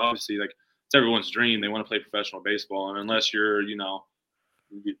out because obviously, like, it's everyone's dream. They want to play professional baseball, and unless you're,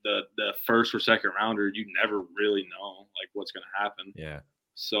 the first or second rounder, you never really know like what's going to happen. Yeah.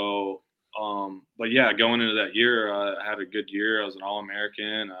 So. But yeah, going into that year, I had a good year. I was an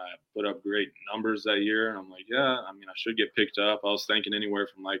All-American. I put up great numbers that year. And I'm like, yeah, I mean, I should get picked up. I was thinking anywhere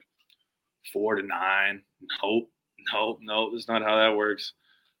from like 4 to 9. Nope. That's not how that works.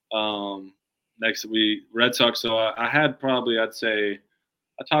 Next we Red Sox. So I had probably, I'd say,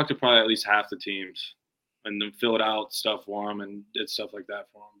 I talked to probably at least half the teams and then filled out stuff for them and did stuff like that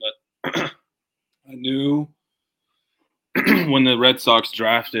for them. But I knew when the Red Sox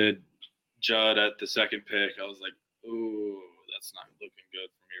drafted Judd at the second pick, I was like, ooh, that's not looking good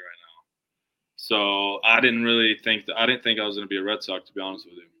for me right now. So I didn't think I was going to be a Red Sox, to be honest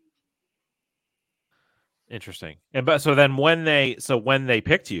with you. Interesting. But so then when they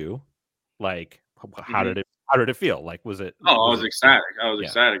picked you, like, how did it feel? Like, was it? Oh, I was ecstatic.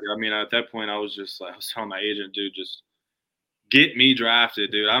 Ecstatic. I mean, at that point, I was telling my agent, dude, just get me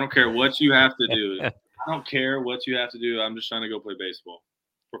drafted, dude. I don't care what you have to do. I don't care what you have to do. I'm just trying to go play baseball.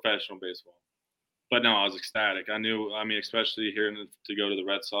 Professional baseball. But no, I was ecstatic. I knew, I mean, especially here to go to the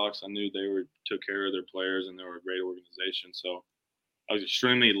Red Sox, I knew they took care of their players and they were a great organization. So I was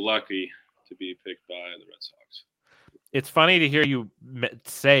extremely lucky to be picked by the Red Sox. It's funny to hear you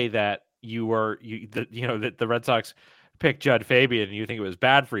say that that the Red Sox picked Judd Fabian and you think it was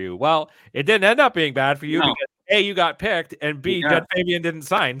bad for you. Well, it didn't end up being bad for you because A, you got picked, and B, Judd Fabian didn't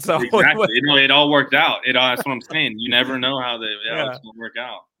sign. So exactly, it all worked out. That's what I'm saying. You never know how it's going to work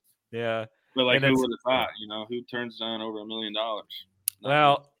out. Yeah. But like, who would have thought? Who turns down over $1 million?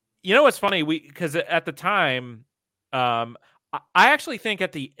 Well, what's funny? Because at the time, I actually think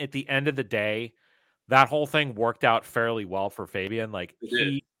at the end of the day, that whole thing worked out fairly well for Fabian. Like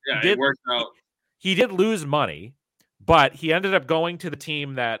it worked out. He did lose money, but he ended up going to the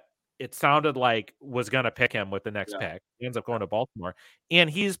team that it sounded like was going to pick him with the next pick. He ends up going to Baltimore, and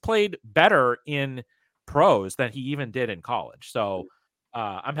he's played better in pros than he even did in college. So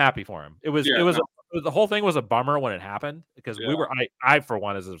I'm happy for him. The whole thing was a bummer when it happened because I for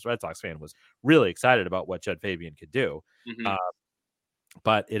one, as a Red Sox fan, was really excited about what Judd Fabian could do. Mm-hmm.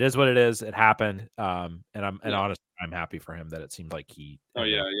 But it is what it is. It happened, and honestly, I'm happy for him that it seemed like he. I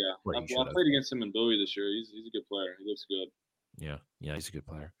played against him in Bowie this year. He's a good player. He looks good. Yeah, he's a good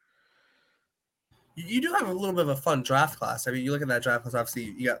player. You do have a little bit of a fun draft class. I mean, you look at that draft class.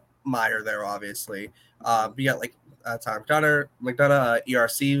 Obviously, you got Meyer there. Obviously, you got like Tom McDonough,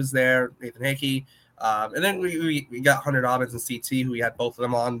 ERC was there, Nathan Hickey, and then we got Hunter Dobbins and CT, who we had both of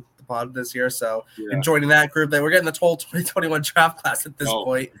them on the pod this year. So joining that group, we're getting the whole 2021 draft class at this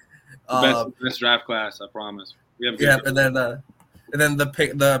point. Best draft class, I promise. And then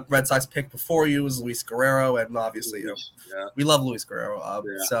the Red Sox pick before you was Luis Guerrero, and obviously we love Luis Guerrero.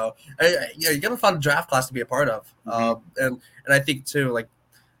 So you got a fun draft class to be a part of. And I think too, like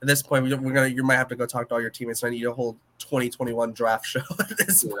at this point, you might have to go talk to all your teammates. I need a whole 2021 draft show at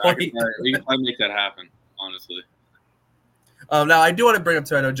this point. We can probably make that happen, honestly. Now I do want to bring up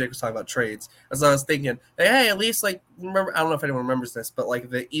too. I know Jake was talking about trades. As I was thinking, hey, at least like remember. I don't know if anyone remembers this, but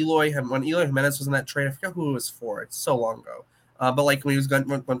like when Eloy Jimenez was in that trade, I forget who it was for. It's so long ago. But like when he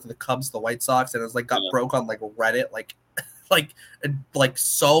went to the Cubs, the White Sox, and it was like got broke on like Reddit, like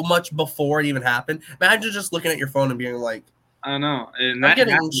so much before it even happened. Imagine just looking at your phone and being like, I know. And I'm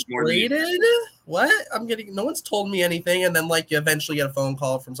getting traded? What? No one's told me anything. And then like you eventually get a phone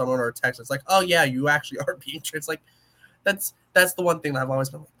call from someone or a text. It's like, oh yeah, you actually are being traded. It's like that's the one thing that I've always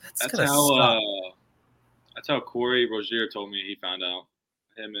been like, that's how Corey Rozier told me he found out.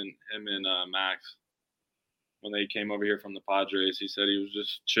 Him and Max. When they came over here from the Padres, he said he was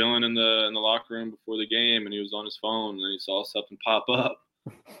just chilling in the locker room before the game, and he was on his phone, and he saw something pop up.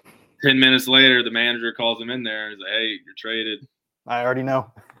 10 minutes later, the manager calls him in there. He's like, "Hey, you're traded." I already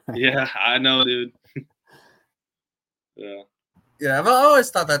know. Yeah, I know, dude. Yeah, I've always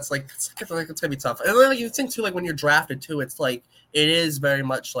thought it's gonna be tough. And then you think too, like when you're drafted too, it's like it is very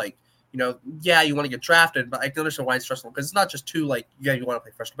much like you want to get drafted, but I can understand why it's stressful because it's not just you want to play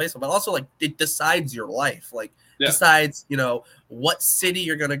professional baseball, but also like it decides your life, decides what city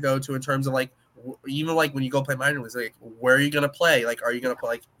you're gonna go to in terms of like even like when you go play minor leagues, like where are you gonna play? Like are you gonna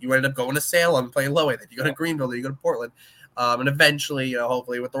play? Like you ended up going to Salem and playing low A, then you go to Greenville, then you go to Portland, and eventually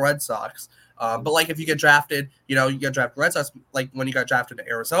hopefully with the Red Sox. But like if you get drafted, you get drafted Red Sox. Like when you got drafted to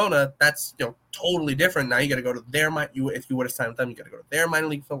Arizona, that's totally different. Now you got to go to their if you would have signed with them, you got to go to their minor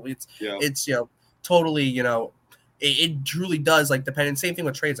league affiliates. It's totally it truly does like depend. Same thing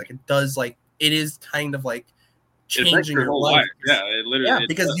with trades. Like it does like it is kind of like changing your life. Yeah, it literally.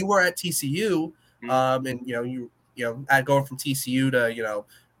 Because you were at TCU, and you at going from TCU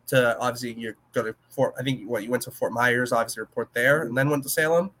to obviously you go to Fort. I think you went to Fort Myers, obviously report there, and then went to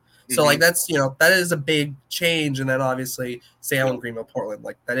Salem. So like that's that is a big change, and then obviously Salem, Greenville, Portland,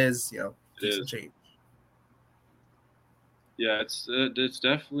 like that is decent change. Yeah, it's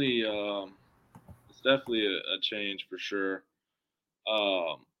definitely a change for sure.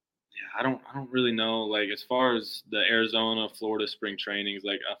 I don't really know, like as far as the Arizona, Florida spring trainings,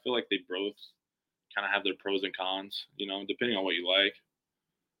 like I feel like they both kind of have their pros and cons, depending on what you like.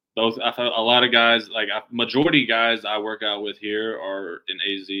 Both, I thought a lot of guys, like majority guys I work out with here are in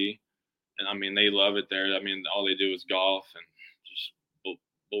AZ, and I mean they love it there. I mean all they do is golf and just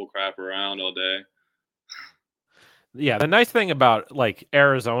bull crap around all day. Yeah, the nice thing about like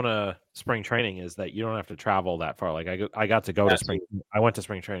Arizona spring training is that you don't have to travel that far. Like I got to go to spring. I went to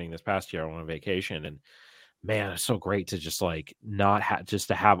spring training this past year on a vacation, and man, it's so great to just like not just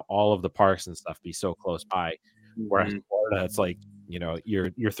to have all of the parks and stuff be so close by. Whereas in Florida, it's like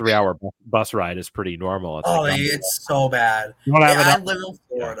your 3-hour bus ride is pretty normal. It's it's so bad. I live in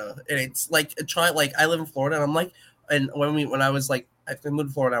Florida, and it's like I live in Florida, and I'm like, and when I was like, I moved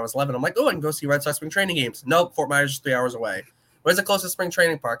to Florida when I was 11. I'm like, oh, I can go see Red Sox spring training games. Nope, Fort Myers is 3 hours away. Where's the closest spring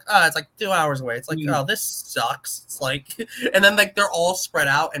training park? It's like 2 hours away. It's like, oh, this sucks. It's like, and then like they're all spread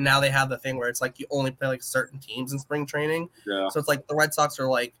out, and now they have the thing where it's like you only play like certain teams in spring training. Yeah. So it's like the Red Sox are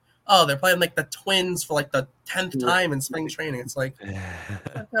like, oh, they're playing like the Twins for like the 10th time in spring training. It's like,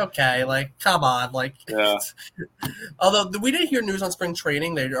 okay, like come on, like. Yeah. Although we did hear news on spring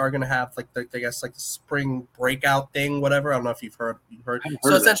training, they are going to have like I guess like the spring breakout thing, whatever. I don't know if you've heard.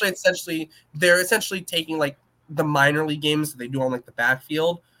 So essentially, they're essentially taking like the minor league games that they do on like the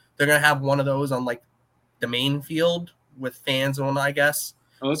backfield. They're going to have one of those on like the main field with fans and whatnot, I guess.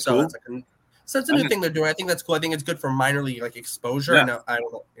 Oh, that's cool. So it's a new thing they're doing. I think that's cool. I think it's good for minor league like exposure. Yeah. I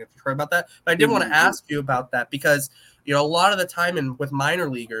don't know if you've heard about that, but I did want to ask you about that because a lot of the time with minor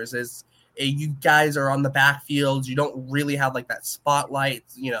leaguers is you guys are on the backfields. You don't really have like that spotlight.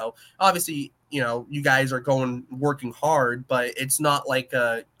 Obviously, you guys are working hard, but it's not like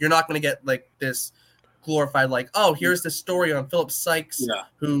you're not going to get like this glorified like, oh, here's this story on Phillip Sikes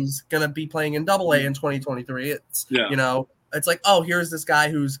who's going to be playing in AA in 2023. It's it's like, oh, here's this guy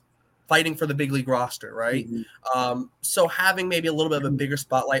who's fighting for the big league roster, right? Mm-hmm. So having maybe a little bit of a bigger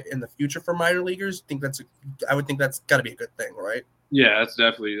spotlight in the future for minor leaguers, I would think that's got to be a good thing, right? Yeah, that's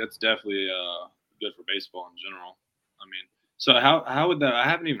definitely good for baseball in general. I mean, so how would that? I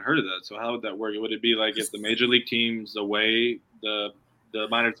haven't even heard of that. So how would that work? Would it be like if the major league team's away, the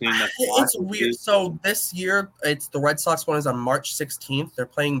minor team? It's weird. So this year, it's the Red Sox one is on March 16th. They're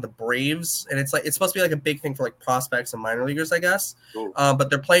playing the Braves, and it's supposed to be like a big thing for like prospects and minor leaguers, I guess. Cool. But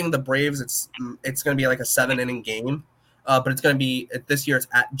they're playing the Braves. It's going to be like a 7-inning game. But it's going to be this year. It's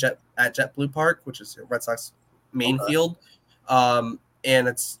at JetBlue Park, which is Red Sox main field. And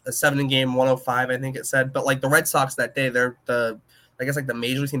it's a 7-inning game, 105, I think it said. But like the Red Sox that day, they're the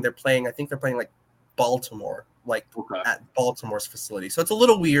major league team they're playing. I think they're playing like Baltimore, at Baltimore's facility. So it's a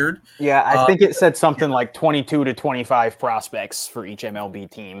little weird. Yeah, I think it said something like 22 to 25 prospects for each MLB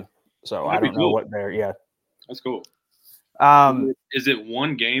team. So I don't know what they're. Yeah, that's cool. Is it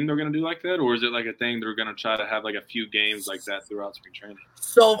one game they're going to do like that, or is it like a thing they're going to try to have like a few games like that throughout spring training?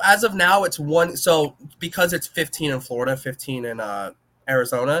 So as of now, it's one. So because it's 15 in Florida, 15 in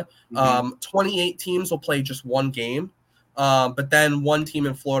Arizona, 28 teams will play just one game. But then one team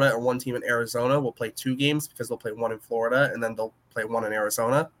in Florida and one team in Arizona will play 2 games because they'll play one in Florida and then they'll play one in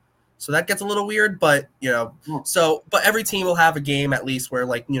Arizona. So that gets a little weird, but but every team will have a game at least where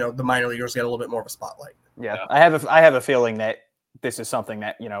like, the minor leaguers get a little bit more of a spotlight. Yeah. I have a feeling that this is something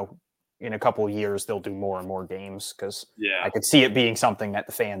that, in a couple of years they'll do more and more games because I could see it being something that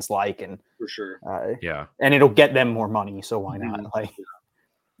the fans like and for sure. And it'll get them more money. So why not?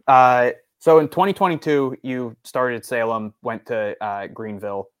 So in 2022, you started Salem, went to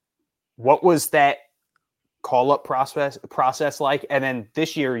Greenville. What was that call-up process like? And then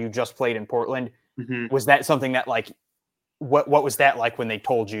this year, you just played in Portland. Mm-hmm. Was that something that like, what was that like when they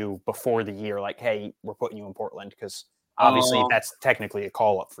told you before the year, like, hey, we're putting you in Portland? Because obviously that's technically a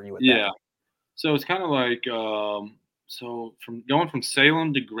call-up for you. So it's kind of like, so from going from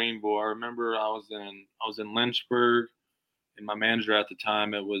Salem to Greenville, I remember I was in Lynchburg, and my manager at the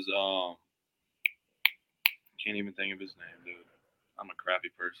time, it was can't even think of his name, dude. I'm a crappy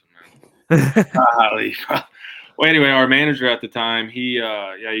person, man. Well, anyway, our manager at the time, he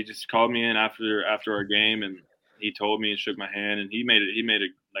just called me in after our game, and he told me and shook my hand, and he made it he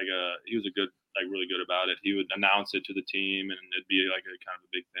was really good about it. He would announce it to the team, and it'd be like a kind of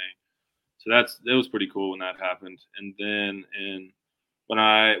a big thing. So that was pretty cool when that happened. And then when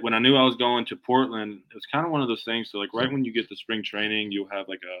I knew I was going to Portland, it was kind of one of those things. So like right when you get to spring training, you'll have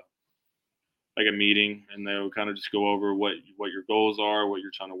like a meeting, and they'll kind of just go over what your goals are, what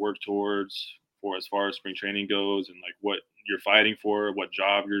you're trying to work towards for as far as spring training goes, and like what you're fighting for, what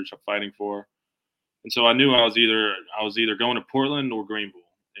job you're fighting for. And so I knew I was either going to Portland or Greenville,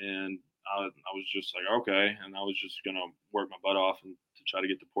 and I was just like, okay, and I was just gonna work my butt off and to try to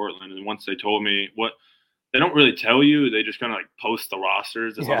get to Portland. And once they told me what. They don't really tell you. They just kind of like post the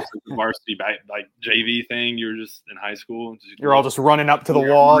rosters. It's almost like the varsity like JV thing. You're just in high school. You're all just running up to the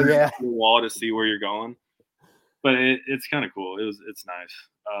wall, the wall to see where you're going. But it's kind of cool. It's nice.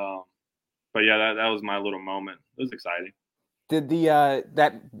 But yeah, that was my little moment. It was exciting. Did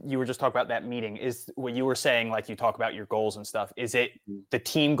that you were just talking about that meeting is what you were saying? Like you talk about your goals and stuff. Is it the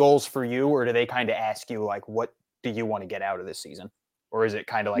team goals for you, or do they kind of ask you like, what do you want to get out of this season, or is it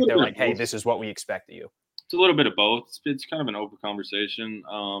kind of like they're like, hey, this is what we expect of you? It's a little bit of both. It's kind of an open conversation.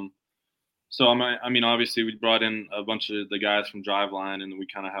 So I mean, obviously we brought in a bunch of the guys from Driveline, and we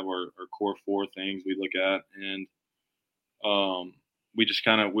kind of have our core 4 things we look at, and we just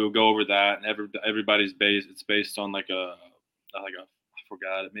we'll go over that. And everybody's it's based on like a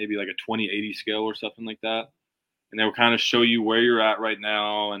forgot it, maybe like a 20/80 scale or something like that. And they'll kind of show you where you're at right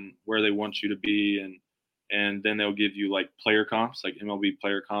now and where they want you to be, and then they'll give you like player comps, like MLB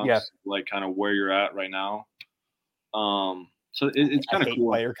player comps, like kind of where you're at right now. So it's kind of cool.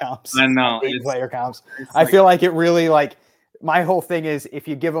 Player comps. I know. I hate player comps. I feel like it really like my whole thing is if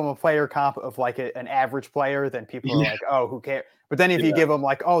you give them a player comp of like an average player, then people are like, oh, who cares? But then if you give them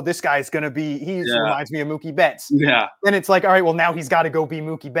like, oh, this guy's going to be, he reminds me of Mookie Betts. Yeah. Then it's like, all right, well, now he's got to go be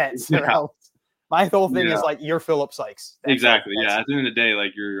Mookie Betts. Or else. My whole thing is like, you're Phillip Sikes. Exactly. At the end of the day,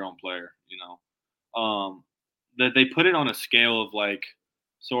 like you're your own player, you know. That they put it on a scale of like,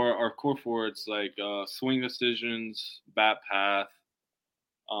 so our core four, it's like swing decisions, bat path,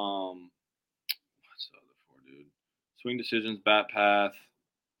 what's the other four, dude? Swing decisions, bat path,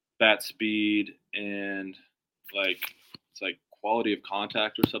 bat speed, and like it's like quality of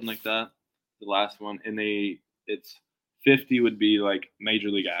contact or something like that. The last one, and it's 50 would be like major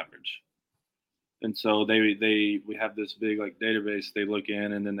league average. And so we have this big like database they look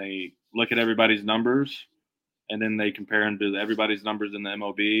in, and then they look at everybody's numbers, and then they compare them to everybody's numbers in the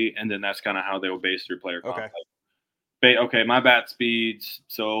MLB, and then that's kind of how they will base their player comp. Okay, my bat speeds,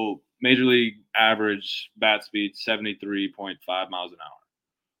 so major league average bat speed 73.5 miles an hour.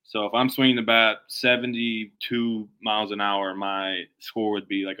 So if I'm swinging the bat 72 miles an hour, my score would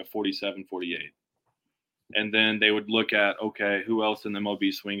be like a 47, 48. And then they would look at, okay, who else in the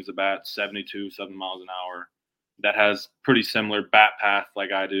MLB swings the bat 72, 7 miles an hour that has pretty similar bat path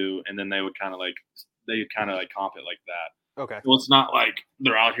like I do. And then they would kind of like comp it like that. Okay. Well, it's not like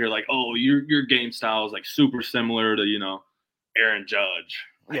they're out here like, oh, your game style is like super similar to, you know, Aaron Judge.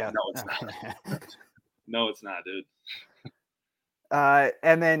 Like, yeah. No, it's not. No, it's not, dude.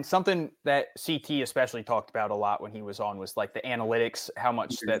 And then something that CT especially talked about a lot when he was on was like the analytics, how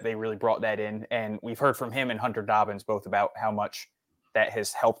much that they really brought that in. And we've heard from him and Hunter Dobbins both about how much that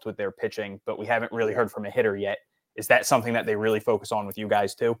has helped with their pitching, but we haven't really heard from a hitter yet. Is that something that they really focus on with you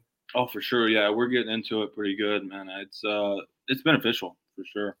guys too? Oh, for sure. Yeah, we're getting into it pretty good, man. It's beneficial for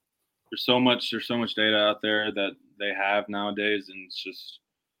sure. There's so much data out there that they have nowadays, and it's just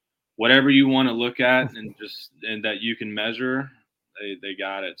whatever you want to look at and that you can measure, they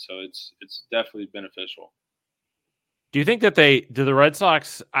got it. So it's definitely beneficial. Do you think that the Red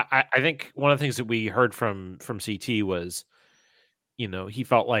Sox? I think one of the things that we heard from CT was, you know, he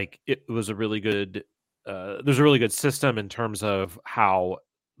felt like it was a really good. There's a really good system in terms of how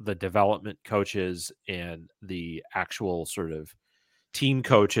the development coaches and the actual sort of team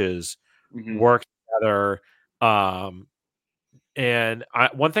coaches work together. And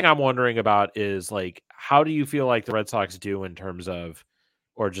one thing I'm wondering about is like, how do you feel like the Red Sox do in terms of,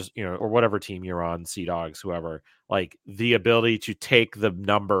 or just, you know, or whatever team you're on, Sea Dogs, whoever, like the ability to take the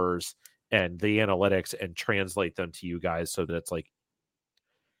numbers and the analytics and translate them to you guys so that it's like,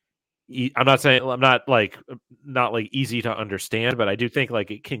 I'm not saying not like easy to understand, but I do think like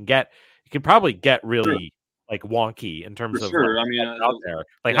it can probably get really like wonky in terms of sure. Like, I mean, out there.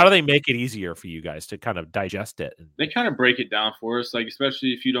 Like, how do they make it easier for you guys to kind of digest it? They kind of break it down for us. Like,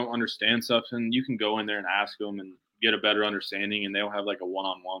 especially if you don't understand something, you can go in there and ask them and get a better understanding, and they'll have like a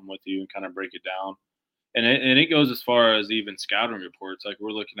one-on-one with you and kind of break it down. And it goes as far as even scouting reports. Like,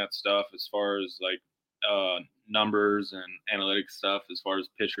 we're looking at stuff as far as like numbers and analytics stuff as far as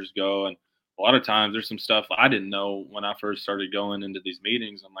pitchers go. And a lot of times there's some stuff I didn't know when I first started going into these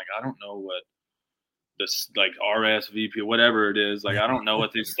meetings. I'm like, I don't know what this like RSVP, whatever it is. Like, I don't know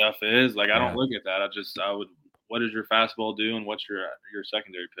what this stuff is. Like, I don't look at that. What does your fastball do? And what's your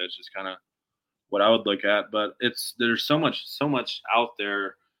secondary pitch is kind of what I would look at. But there's so much out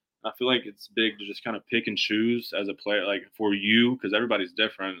there. I feel like it's big to just kind of pick and choose as a player, like for you, because everybody's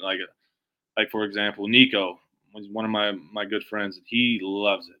different. Like for example, Nico was one of my good friends. He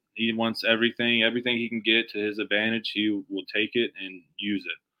loves it. He wants everything he can get to his advantage. He will take it and use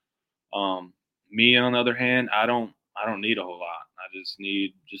it. Me, on the other hand, I don't need a whole lot. I just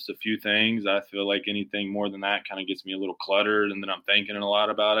need just a few things. I feel like anything more than that kind of gets me a little cluttered, and then I'm thinking a lot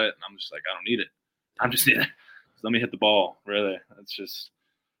about it, and I'm just like, I don't need it. I'm just need it. So let me hit the ball. Really, it's just.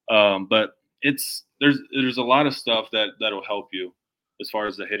 But there's a lot of stuff that'll help you as far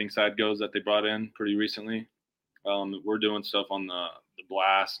as the hitting side goes that they brought in pretty recently. We're doing stuff on the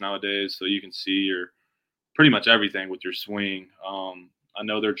blast nowadays, so you can see your pretty much everything with your swing. I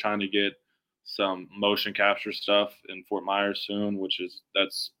know they're trying to get some motion capture stuff in Fort Myers soon,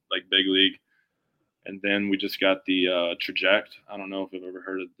 that's like big league. And then we just got the Traject. I don't know if you've ever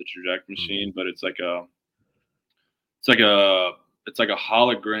heard of the Traject machine, but it's like a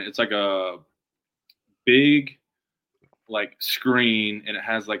hologram. It's like a big like screen, and it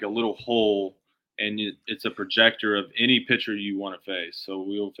has like a little hole and it's a projector of any pitcher you want to face. So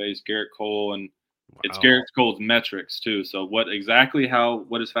we will face Garrett Cole, and it's Garrett Cole's metrics too. So what his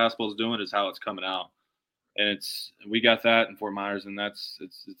fastball is doing is how it's coming out, and we got that in Fort Myers, and it's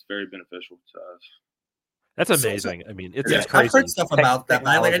very beneficial to us. That's amazing. I mean, it's crazy. I've heard stuff about that.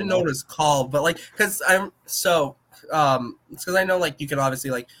 I didn't know what it was called, but because it's because I know you can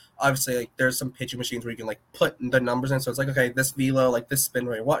obviously there's some pitching machines where you can put the numbers in, so it's okay, this velo, this spin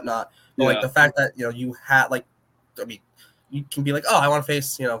rate, whatnot. But the fact that you had you can be I want to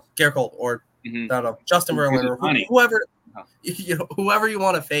face Garrett Cole or I don't know, Justin Verlander or whoever. Whoever you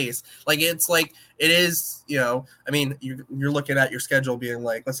want to face, it is, I mean, you're looking at your schedule being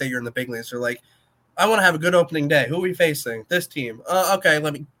let's say you're in the big leagues, you're I want to have a good opening day. Who are we facing? This team. Okay,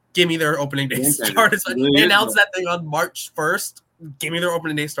 give me their opening day start. They announced that thing on March 1st. Give me their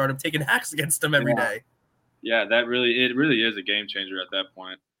opening day start. I'm taking hacks against them every day. Yeah, it really is a game changer at that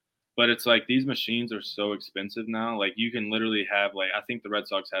point. But it's these machines are so expensive now. You can literally have I think the Red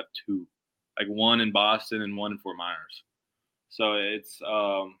Sox have two, one in Boston and one in Fort Myers. So it's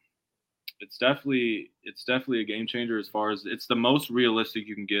definitely a game changer as far as it's the most realistic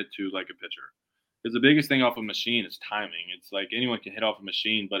you can get to a pitcher. Because the biggest thing off a machine is timing. It's anyone can hit off a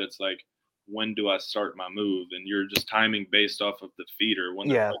machine, but it's when do I start my move? And you're just timing based off of the feeder when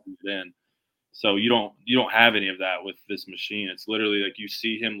they're putting it in. So you don't have any of that with this machine. It's literally you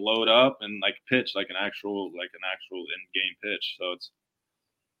see him load up and pitch an actual in-game pitch. So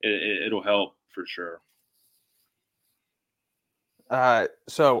it'll help for sure.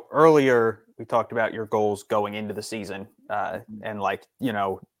 So earlier we talked about your goals going into the season, and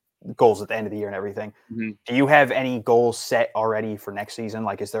goals at the end of the year and everything. Mm-hmm. Do you have any goals set already for next season?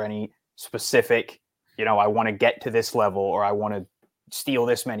 Is there any specific, I want to get to this level, or I want to steal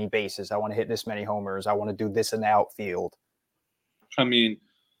this many bases, I want to hit this many homers, I want to do this in the outfield? I mean,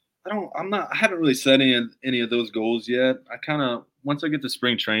 I haven't really set any of those goals yet. Once I get to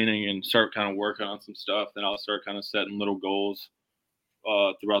spring training and start kind of working on some stuff, then I'll start kind of setting little goals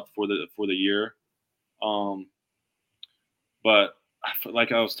throughout for the year. But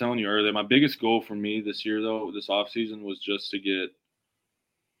like I was telling you earlier, my biggest goal for me this year, though, this offseason, was just to get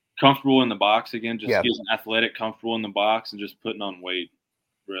comfortable in the box again, just getting athletic, comfortable in the box, and just putting on weight,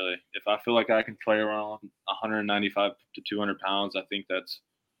 really. If I feel like I can play around 195 to 200 pounds, I think that's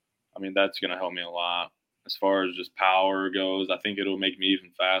going to help me a lot. As far as just power goes, I think it'll make me even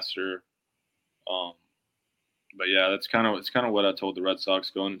faster. But yeah, it's kind of what I told the Red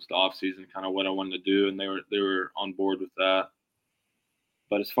Sox going into the offseason, kind of what I wanted to do, and they were on board with that.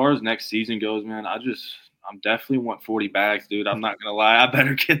 But as far as next season goes, man, I'm definitely want 40 bags, dude. I'm not gonna lie, I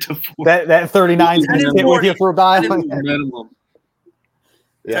better get to 40. That 39 is gonna sit with you for a while. Minimum.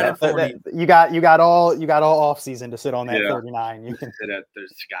 Yeah, you got all off season to sit on that 39. You can sit at the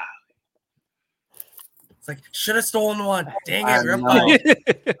sky. It's should have stolen one. Dang it, we're up by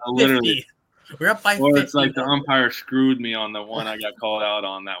 50. We're up by 50. Or it's the umpire screwed me on the one I got called out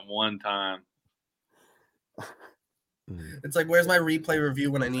on that one time. It's where's my replay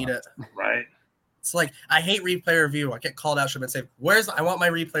review when I need it? Right. It's I hate replay review. I get called out, should have been safe. I want my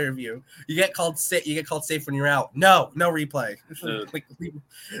replay review. You get called safe when you're out. No replay.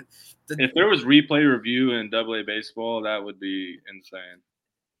 If there was replay review in AA baseball, that would be insane.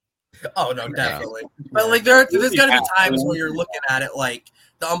 Oh no, definitely. But there's gotta be times where you're looking at it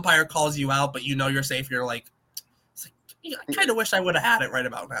the umpire calls you out, but you're safe. You're I kind of wish I would have had it right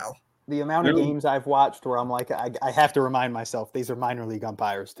about now. The amount of games I've watched where I'm I have to remind myself these are minor league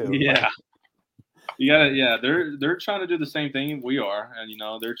umpires too. Yeah. You gotta, they're trying to do the same thing we are, and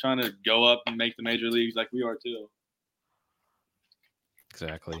they're trying to go up and make the major leagues like we are too.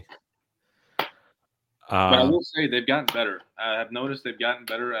 Exactly. But I will say they've gotten better. I have noticed they've gotten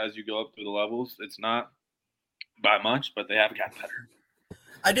better as you go up through the levels. It's not by much, but they have gotten better.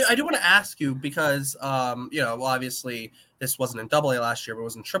 I do want to ask you because obviously this wasn't in AA last year, but it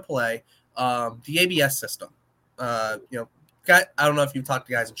was in AAA. The ABS system. I don't know if you've talked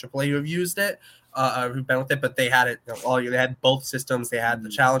to guys in AAA who have used it, who've been with it, but they had it. They had both systems. They had the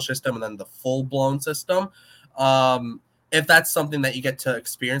challenge system and then the full blown system. If that's something that you get to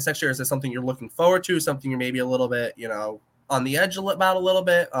experience next year, is it something you're looking forward to? Something you're maybe a little bit, on the edge about a little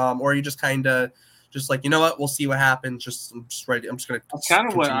bit, or are you just kind of just you know what, we'll see what happens. I'm just ready. I'm just gonna.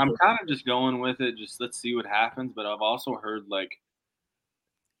 I'm kind of just going with it. Just let's see what happens. But I've also heard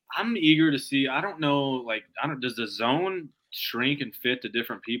I'm eager to see. I don't know. Does the zone shrink and fit to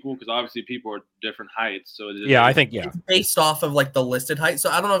different people? Because obviously people are different heights. So I think it's based off of the listed height. So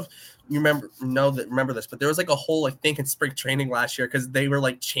I don't know if you remember this, but there was like a whole like thing in spring training last year because they were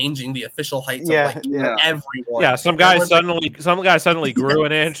like changing the official heights of like everyone. Yeah, some guys suddenly grew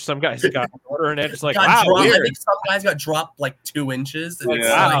an inch. Some guys got a quarter an inch. It's like, wow, weird. I think some guys got dropped like 2 inches. Like,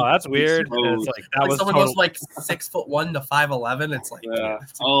 wow, that's weird. And it's like that was someone goes like 6'1" to 5'11". It's like, that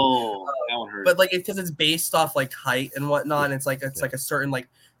one hurt. But like because it's based off like height and whatnot. And it's like a certain like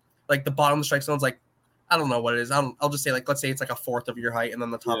the bottom of the strike zone's like. I don't know what it is. I'll just say like let's say it's like a fourth of your height, and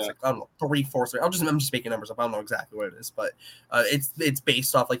then the top's like I don't know 3/4. I'm just making numbers up. I don't know exactly what it is, but it's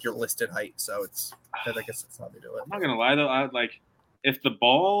based off like your listed height. So I guess that's how they do it. I'm not gonna lie though. I like if the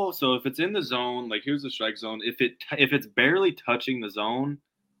ball. So if it's in the zone, like here's the strike zone. If it's barely touching the zone,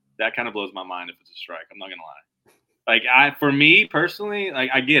 that kind of blows my mind. If it's a strike, I'm not gonna lie. Like for me personally, like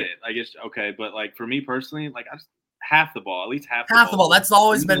I get it. I guess okay, but like for me personally, like I just. Half the ball, at least half the ball. That's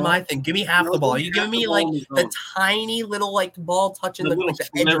always been my thing. Give me half the ball. You give me like the tiny little like ball touching the little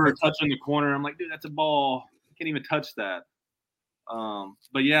never touching the corner. I'm like, dude, that's a ball. You can't even touch that.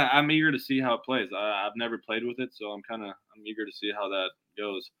 But yeah, I'm eager to see how it plays. I've never played with it, so I'm eager to see how that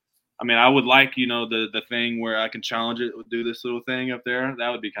goes. I mean, I would like the thing where I can challenge it, do this little thing up there. That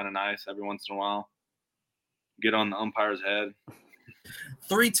would be kind of nice every once in a while. Get on the umpire's head.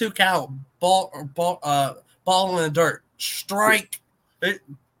 3-2 count. Ball in the dirt. Strike.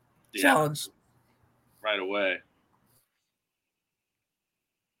 Challenge. Right away.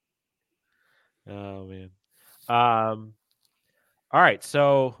 Oh, man. All right.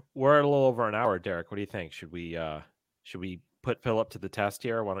 So we're at a little over an hour, Derek. What do you think? Should we put Phillip to the test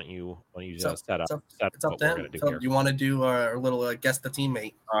here? Why don't you set up what we're going to do Phillip, here? you want to do a little guess the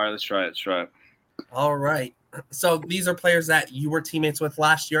teammate? All right. Let's try it. All right. So these are players that you were teammates with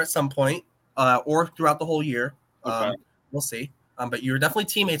last year at some point or throughout the whole year. Okay. We'll see. But you were definitely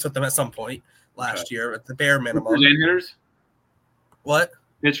teammates with them at some point last year at the bare minimum. Pitchers and hitters? What?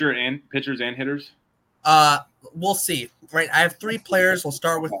 Pitchers and hitters? We'll see. Right. I have 3 players. We'll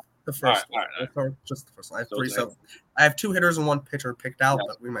start with the first one. All right. Just the first one. I have 3. So I have 2 hitters and 1 pitcher picked out,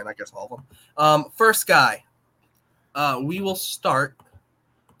 but we might not guess all of them. First guy. We will start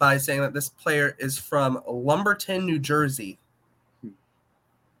by saying that this player is from Lumberton, New Jersey.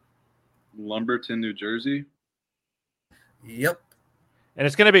 Lumberton, New Jersey? Yep. And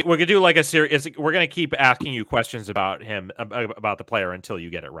it's we're gonna do like a series. We're gonna keep asking you questions about him, about the player until you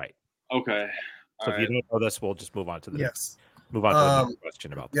get it right. Okay. So if you don't know this, we'll just move on to the next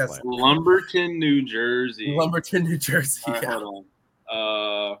question about the player. Lumberton, New Jersey. Lumberton, New Jersey. Right, hold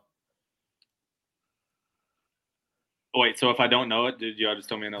on. Wait. So if I don't know it, did y'all just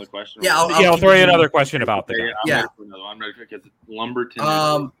tell me another question? Yeah. I'll throw you another question about the guy. Yeah. I'm ready for it.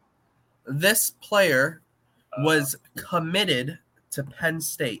 Lumberton. This player was committed to Penn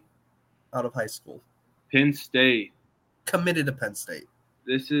State out of high school. Penn State. Committed to Penn State.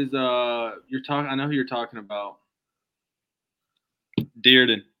 This is you're talking. I know who you're talking about.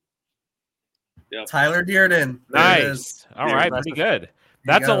 Dearden. Yep. Tyler Dearden. Nice. All right, pretty good.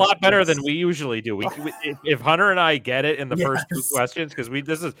 That's a lot better than we usually do. If Hunter and I get it in the first 2 questions, because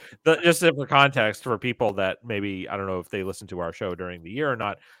this is just for context for people that maybe I don't know if they listen to our show during the year or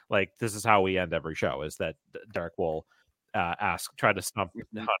not. Like this is how we end every show: is that Derek will try to stump Hunter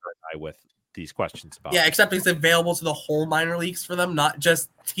and I with these questions about. Yeah, except it's available to the whole minor leagues for them, not just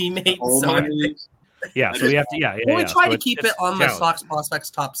teammates. Yeah, so we have to. We try to keep it on the Sox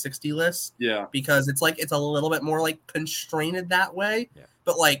prospects top 60 list. Yeah, because it's a little bit more like constrained that way. Yeah.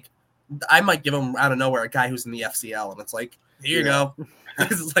 But like, I might give him out of nowhere a guy who's in the FCL, and it's like, here you go.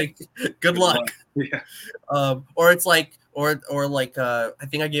 It's like, good luck. Yeah. Or it's like, or like, I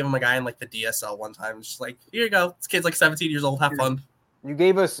think I gave him a guy in like the DSL one time. It's just like, here you go. This kid's like 17 years old. Have fun. You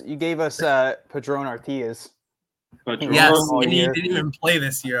gave us Padron Artias. Yes, and he didn't even play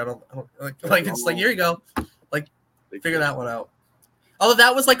this year. I don't like. It's like, here you go. Like, figure that one out. Although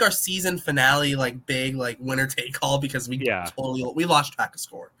that was like our season finale, like big, like winner take all because we lost track of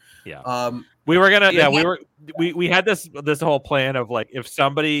score. Yeah. We were gonna. We had this whole plan of like if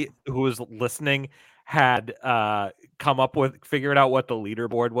somebody who was listening had figured out what the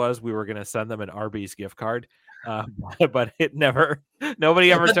leaderboard was, we were gonna send them an Arby's gift card. But it never.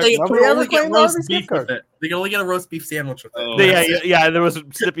 Nobody ever took. They can only get roast beef with it. They can only get a roast beef sandwich with it. Yeah. There was a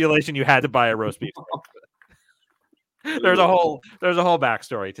stipulation you had to buy a roast beef. There's a whole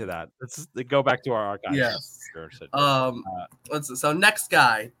backstory to that. Let's go back to our archives. Yes. So next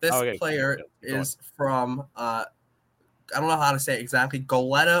guy. This player is from I don't know how to say it exactly.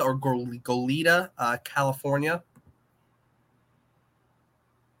 Goleta or Goleta, California.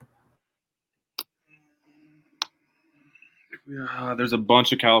 Yeah, there's a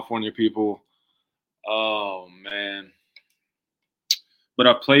bunch of California people. Oh man. but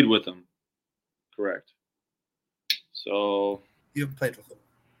I've played with him. Correct. So You've played with him.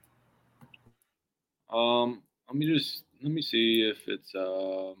 Let me see if it's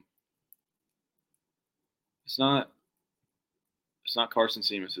not Carson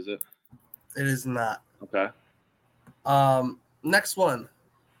Seamus, is it? It is not. Okay. Next one.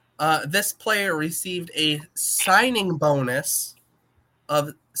 This player received a signing bonus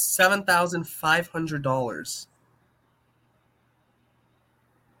of $7,500.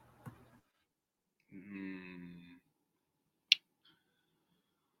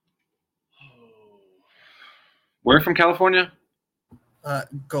 Where from California?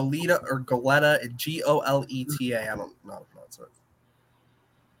 Goleta or Goleta, Goleta. I don't know. That's it.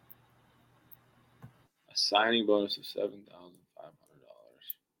 A signing bonus of $7,500.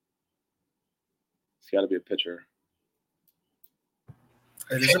 It's got to be a pitcher.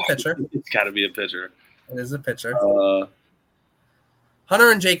 It is a pitcher. It's got to be a pitcher. It is a pitcher.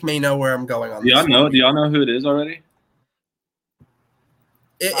 Hunter and Jake may know where I'm going on. Do y'all know? Do y'all know who it is already?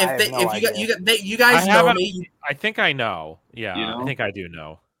 If you guys know me, I think I know. Yeah, you know? I think I do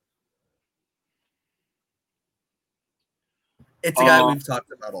know. It's a guy we've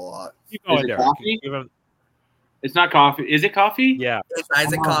talked about a lot. Keep going, Is it Derek. Coffee? It's not Coffee. Is it Coffee? Yeah, It's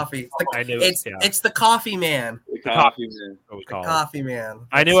Isaac Coffee. I knew It's the Coffee Man. The Coffee Man. Coffee Man.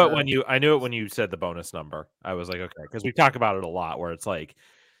 I knew it when you said the bonus number. I was like, okay, because we talk about it a lot, where it's like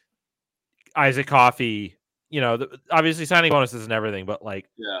Isaac Coffee. You know, obviously signing bonuses and everything, but like,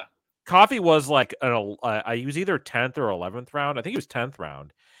 yeah, Coffee was like he was either 10th or 11th round. I think he was 10th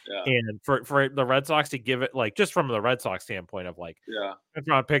round. Yeah. And for the Red Sox to give it, like, just from the Red Sox standpoint of like, 10th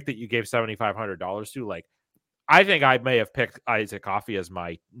round pick that you gave $7,500 to, like, I think I may have picked Isaac Coffee as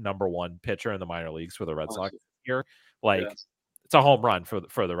my number one pitcher in the minor leagues for the Red Sox here. Like, it's a home run for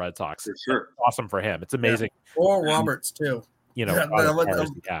the Red Sox. For sure. It's awesome for him. It's amazing. Yeah. Or Roberts too. You know, he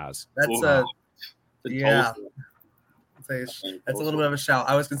has. That's that's a little bit of a shout.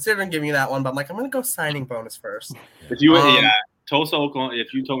 I was considering giving you that one, but I'm like, I'm going to go signing bonus first. If you Tulsa, Oklahoma,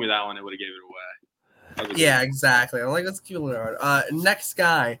 if you told me that one, it would have gave it away. Yeah, exactly. I'm like, let's keep it a little hard. Next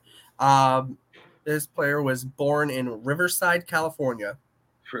guy. This player was born in Riverside, California.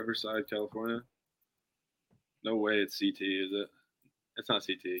 Riverside, California? No way it's CT, is it? It's not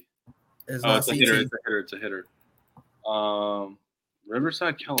CT. It's not CT. It's a hitter.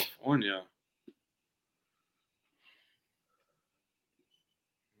 Riverside, California.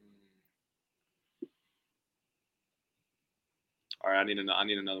 All right, I need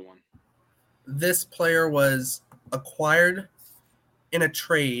another one. This player was acquired in a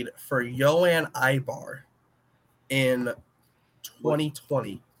trade for Yohan Ibar in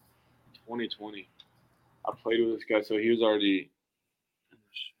 2020. 2020. I played with this guy, so he was already.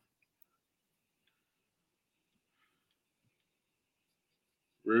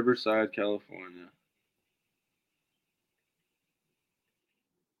 Riverside, California.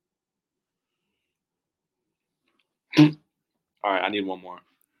 All right, I need one more.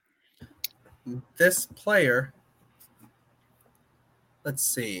 This player, let's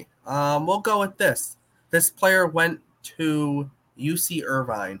see. We'll go with this. This player went to UC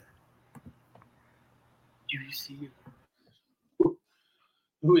Irvine. UC.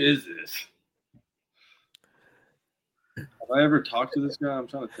 Who is this? Have I ever talked to this guy? I'm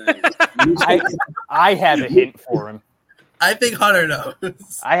trying to think. I have a hint for him. I think Hunter knows.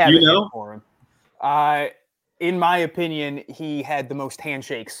 I have a hint for him. In my opinion, he had the most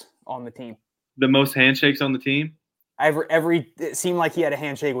handshakes on the team. The most handshakes on the team? It seemed like he had a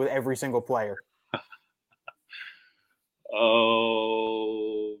handshake with every single player.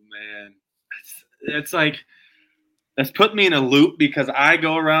 Oh, man. It's like, that's put me in a loop because I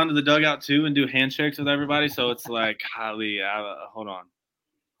go around to the dugout too and do handshakes with everybody. So it's like, hold on.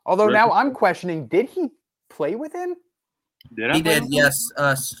 Although now I'm questioning, did he play with him? He did, yes.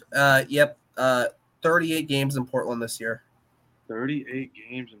 Yep. 38 games in Portland this year. 38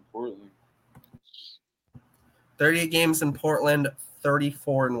 games in Portland. 38 games in Portland,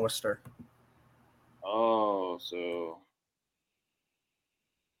 34 in Worcester. Oh, so.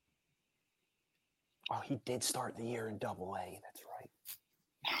 Oh, he did start the year in Double-A. That's right.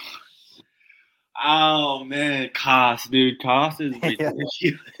 Oh, man. Cost, dude. Cost is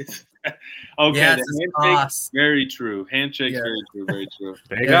ridiculous. Okay, yes, the handshake, very true. Handshake, very true, very true.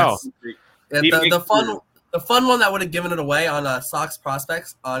 There you go. The fun one that would have given it away on Sox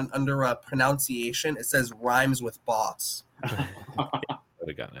Prospects under pronunciation, it says rhymes with boss. Would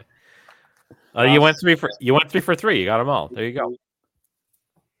have gotten it. You went 3 for 3. You got them all. There you go.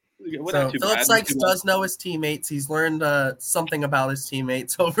 So Phillip Sikes does know his teammates. He's learned something about his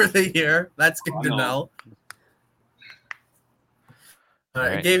teammates over the year. That's good to know. All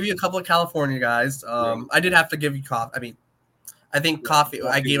I right. gave you a couple of California guys. I did have to give you coffee. I mean, I think coffee.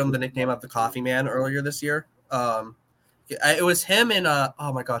 I gave him the nickname of the Coffee Man earlier this year. It was him and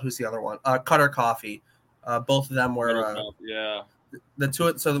oh my god, who's the other one? Cutter Coffee. Both of them were Yeah. the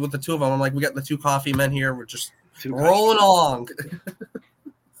two. So with the two of them, I'm like, we got the two coffee men here. We're just Two rolling along.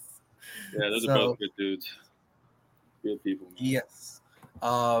 Yeah, those are both good dudes. Good people, man. Yes.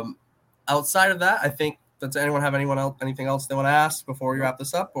 Outside of that, I think, does anyone have anything else they want to ask before we wrap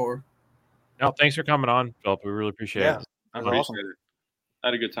this up? Or No, thanks for coming on, Phillip. We really appreciate it. I That was appreciate awesome. it. I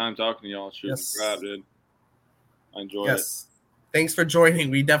had a good time talking to y'all, shooting Yes. crap, dude. I enjoyed it. yes, thanks for joining.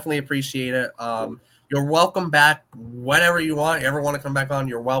 We definitely appreciate it. You're welcome back whenever you want. You ever want to come back on,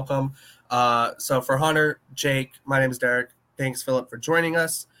 you're welcome. So for Hunter, Jake, my name is Derek. Thanks, Phillip, for joining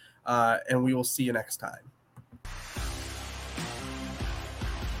us. And we will see you next time.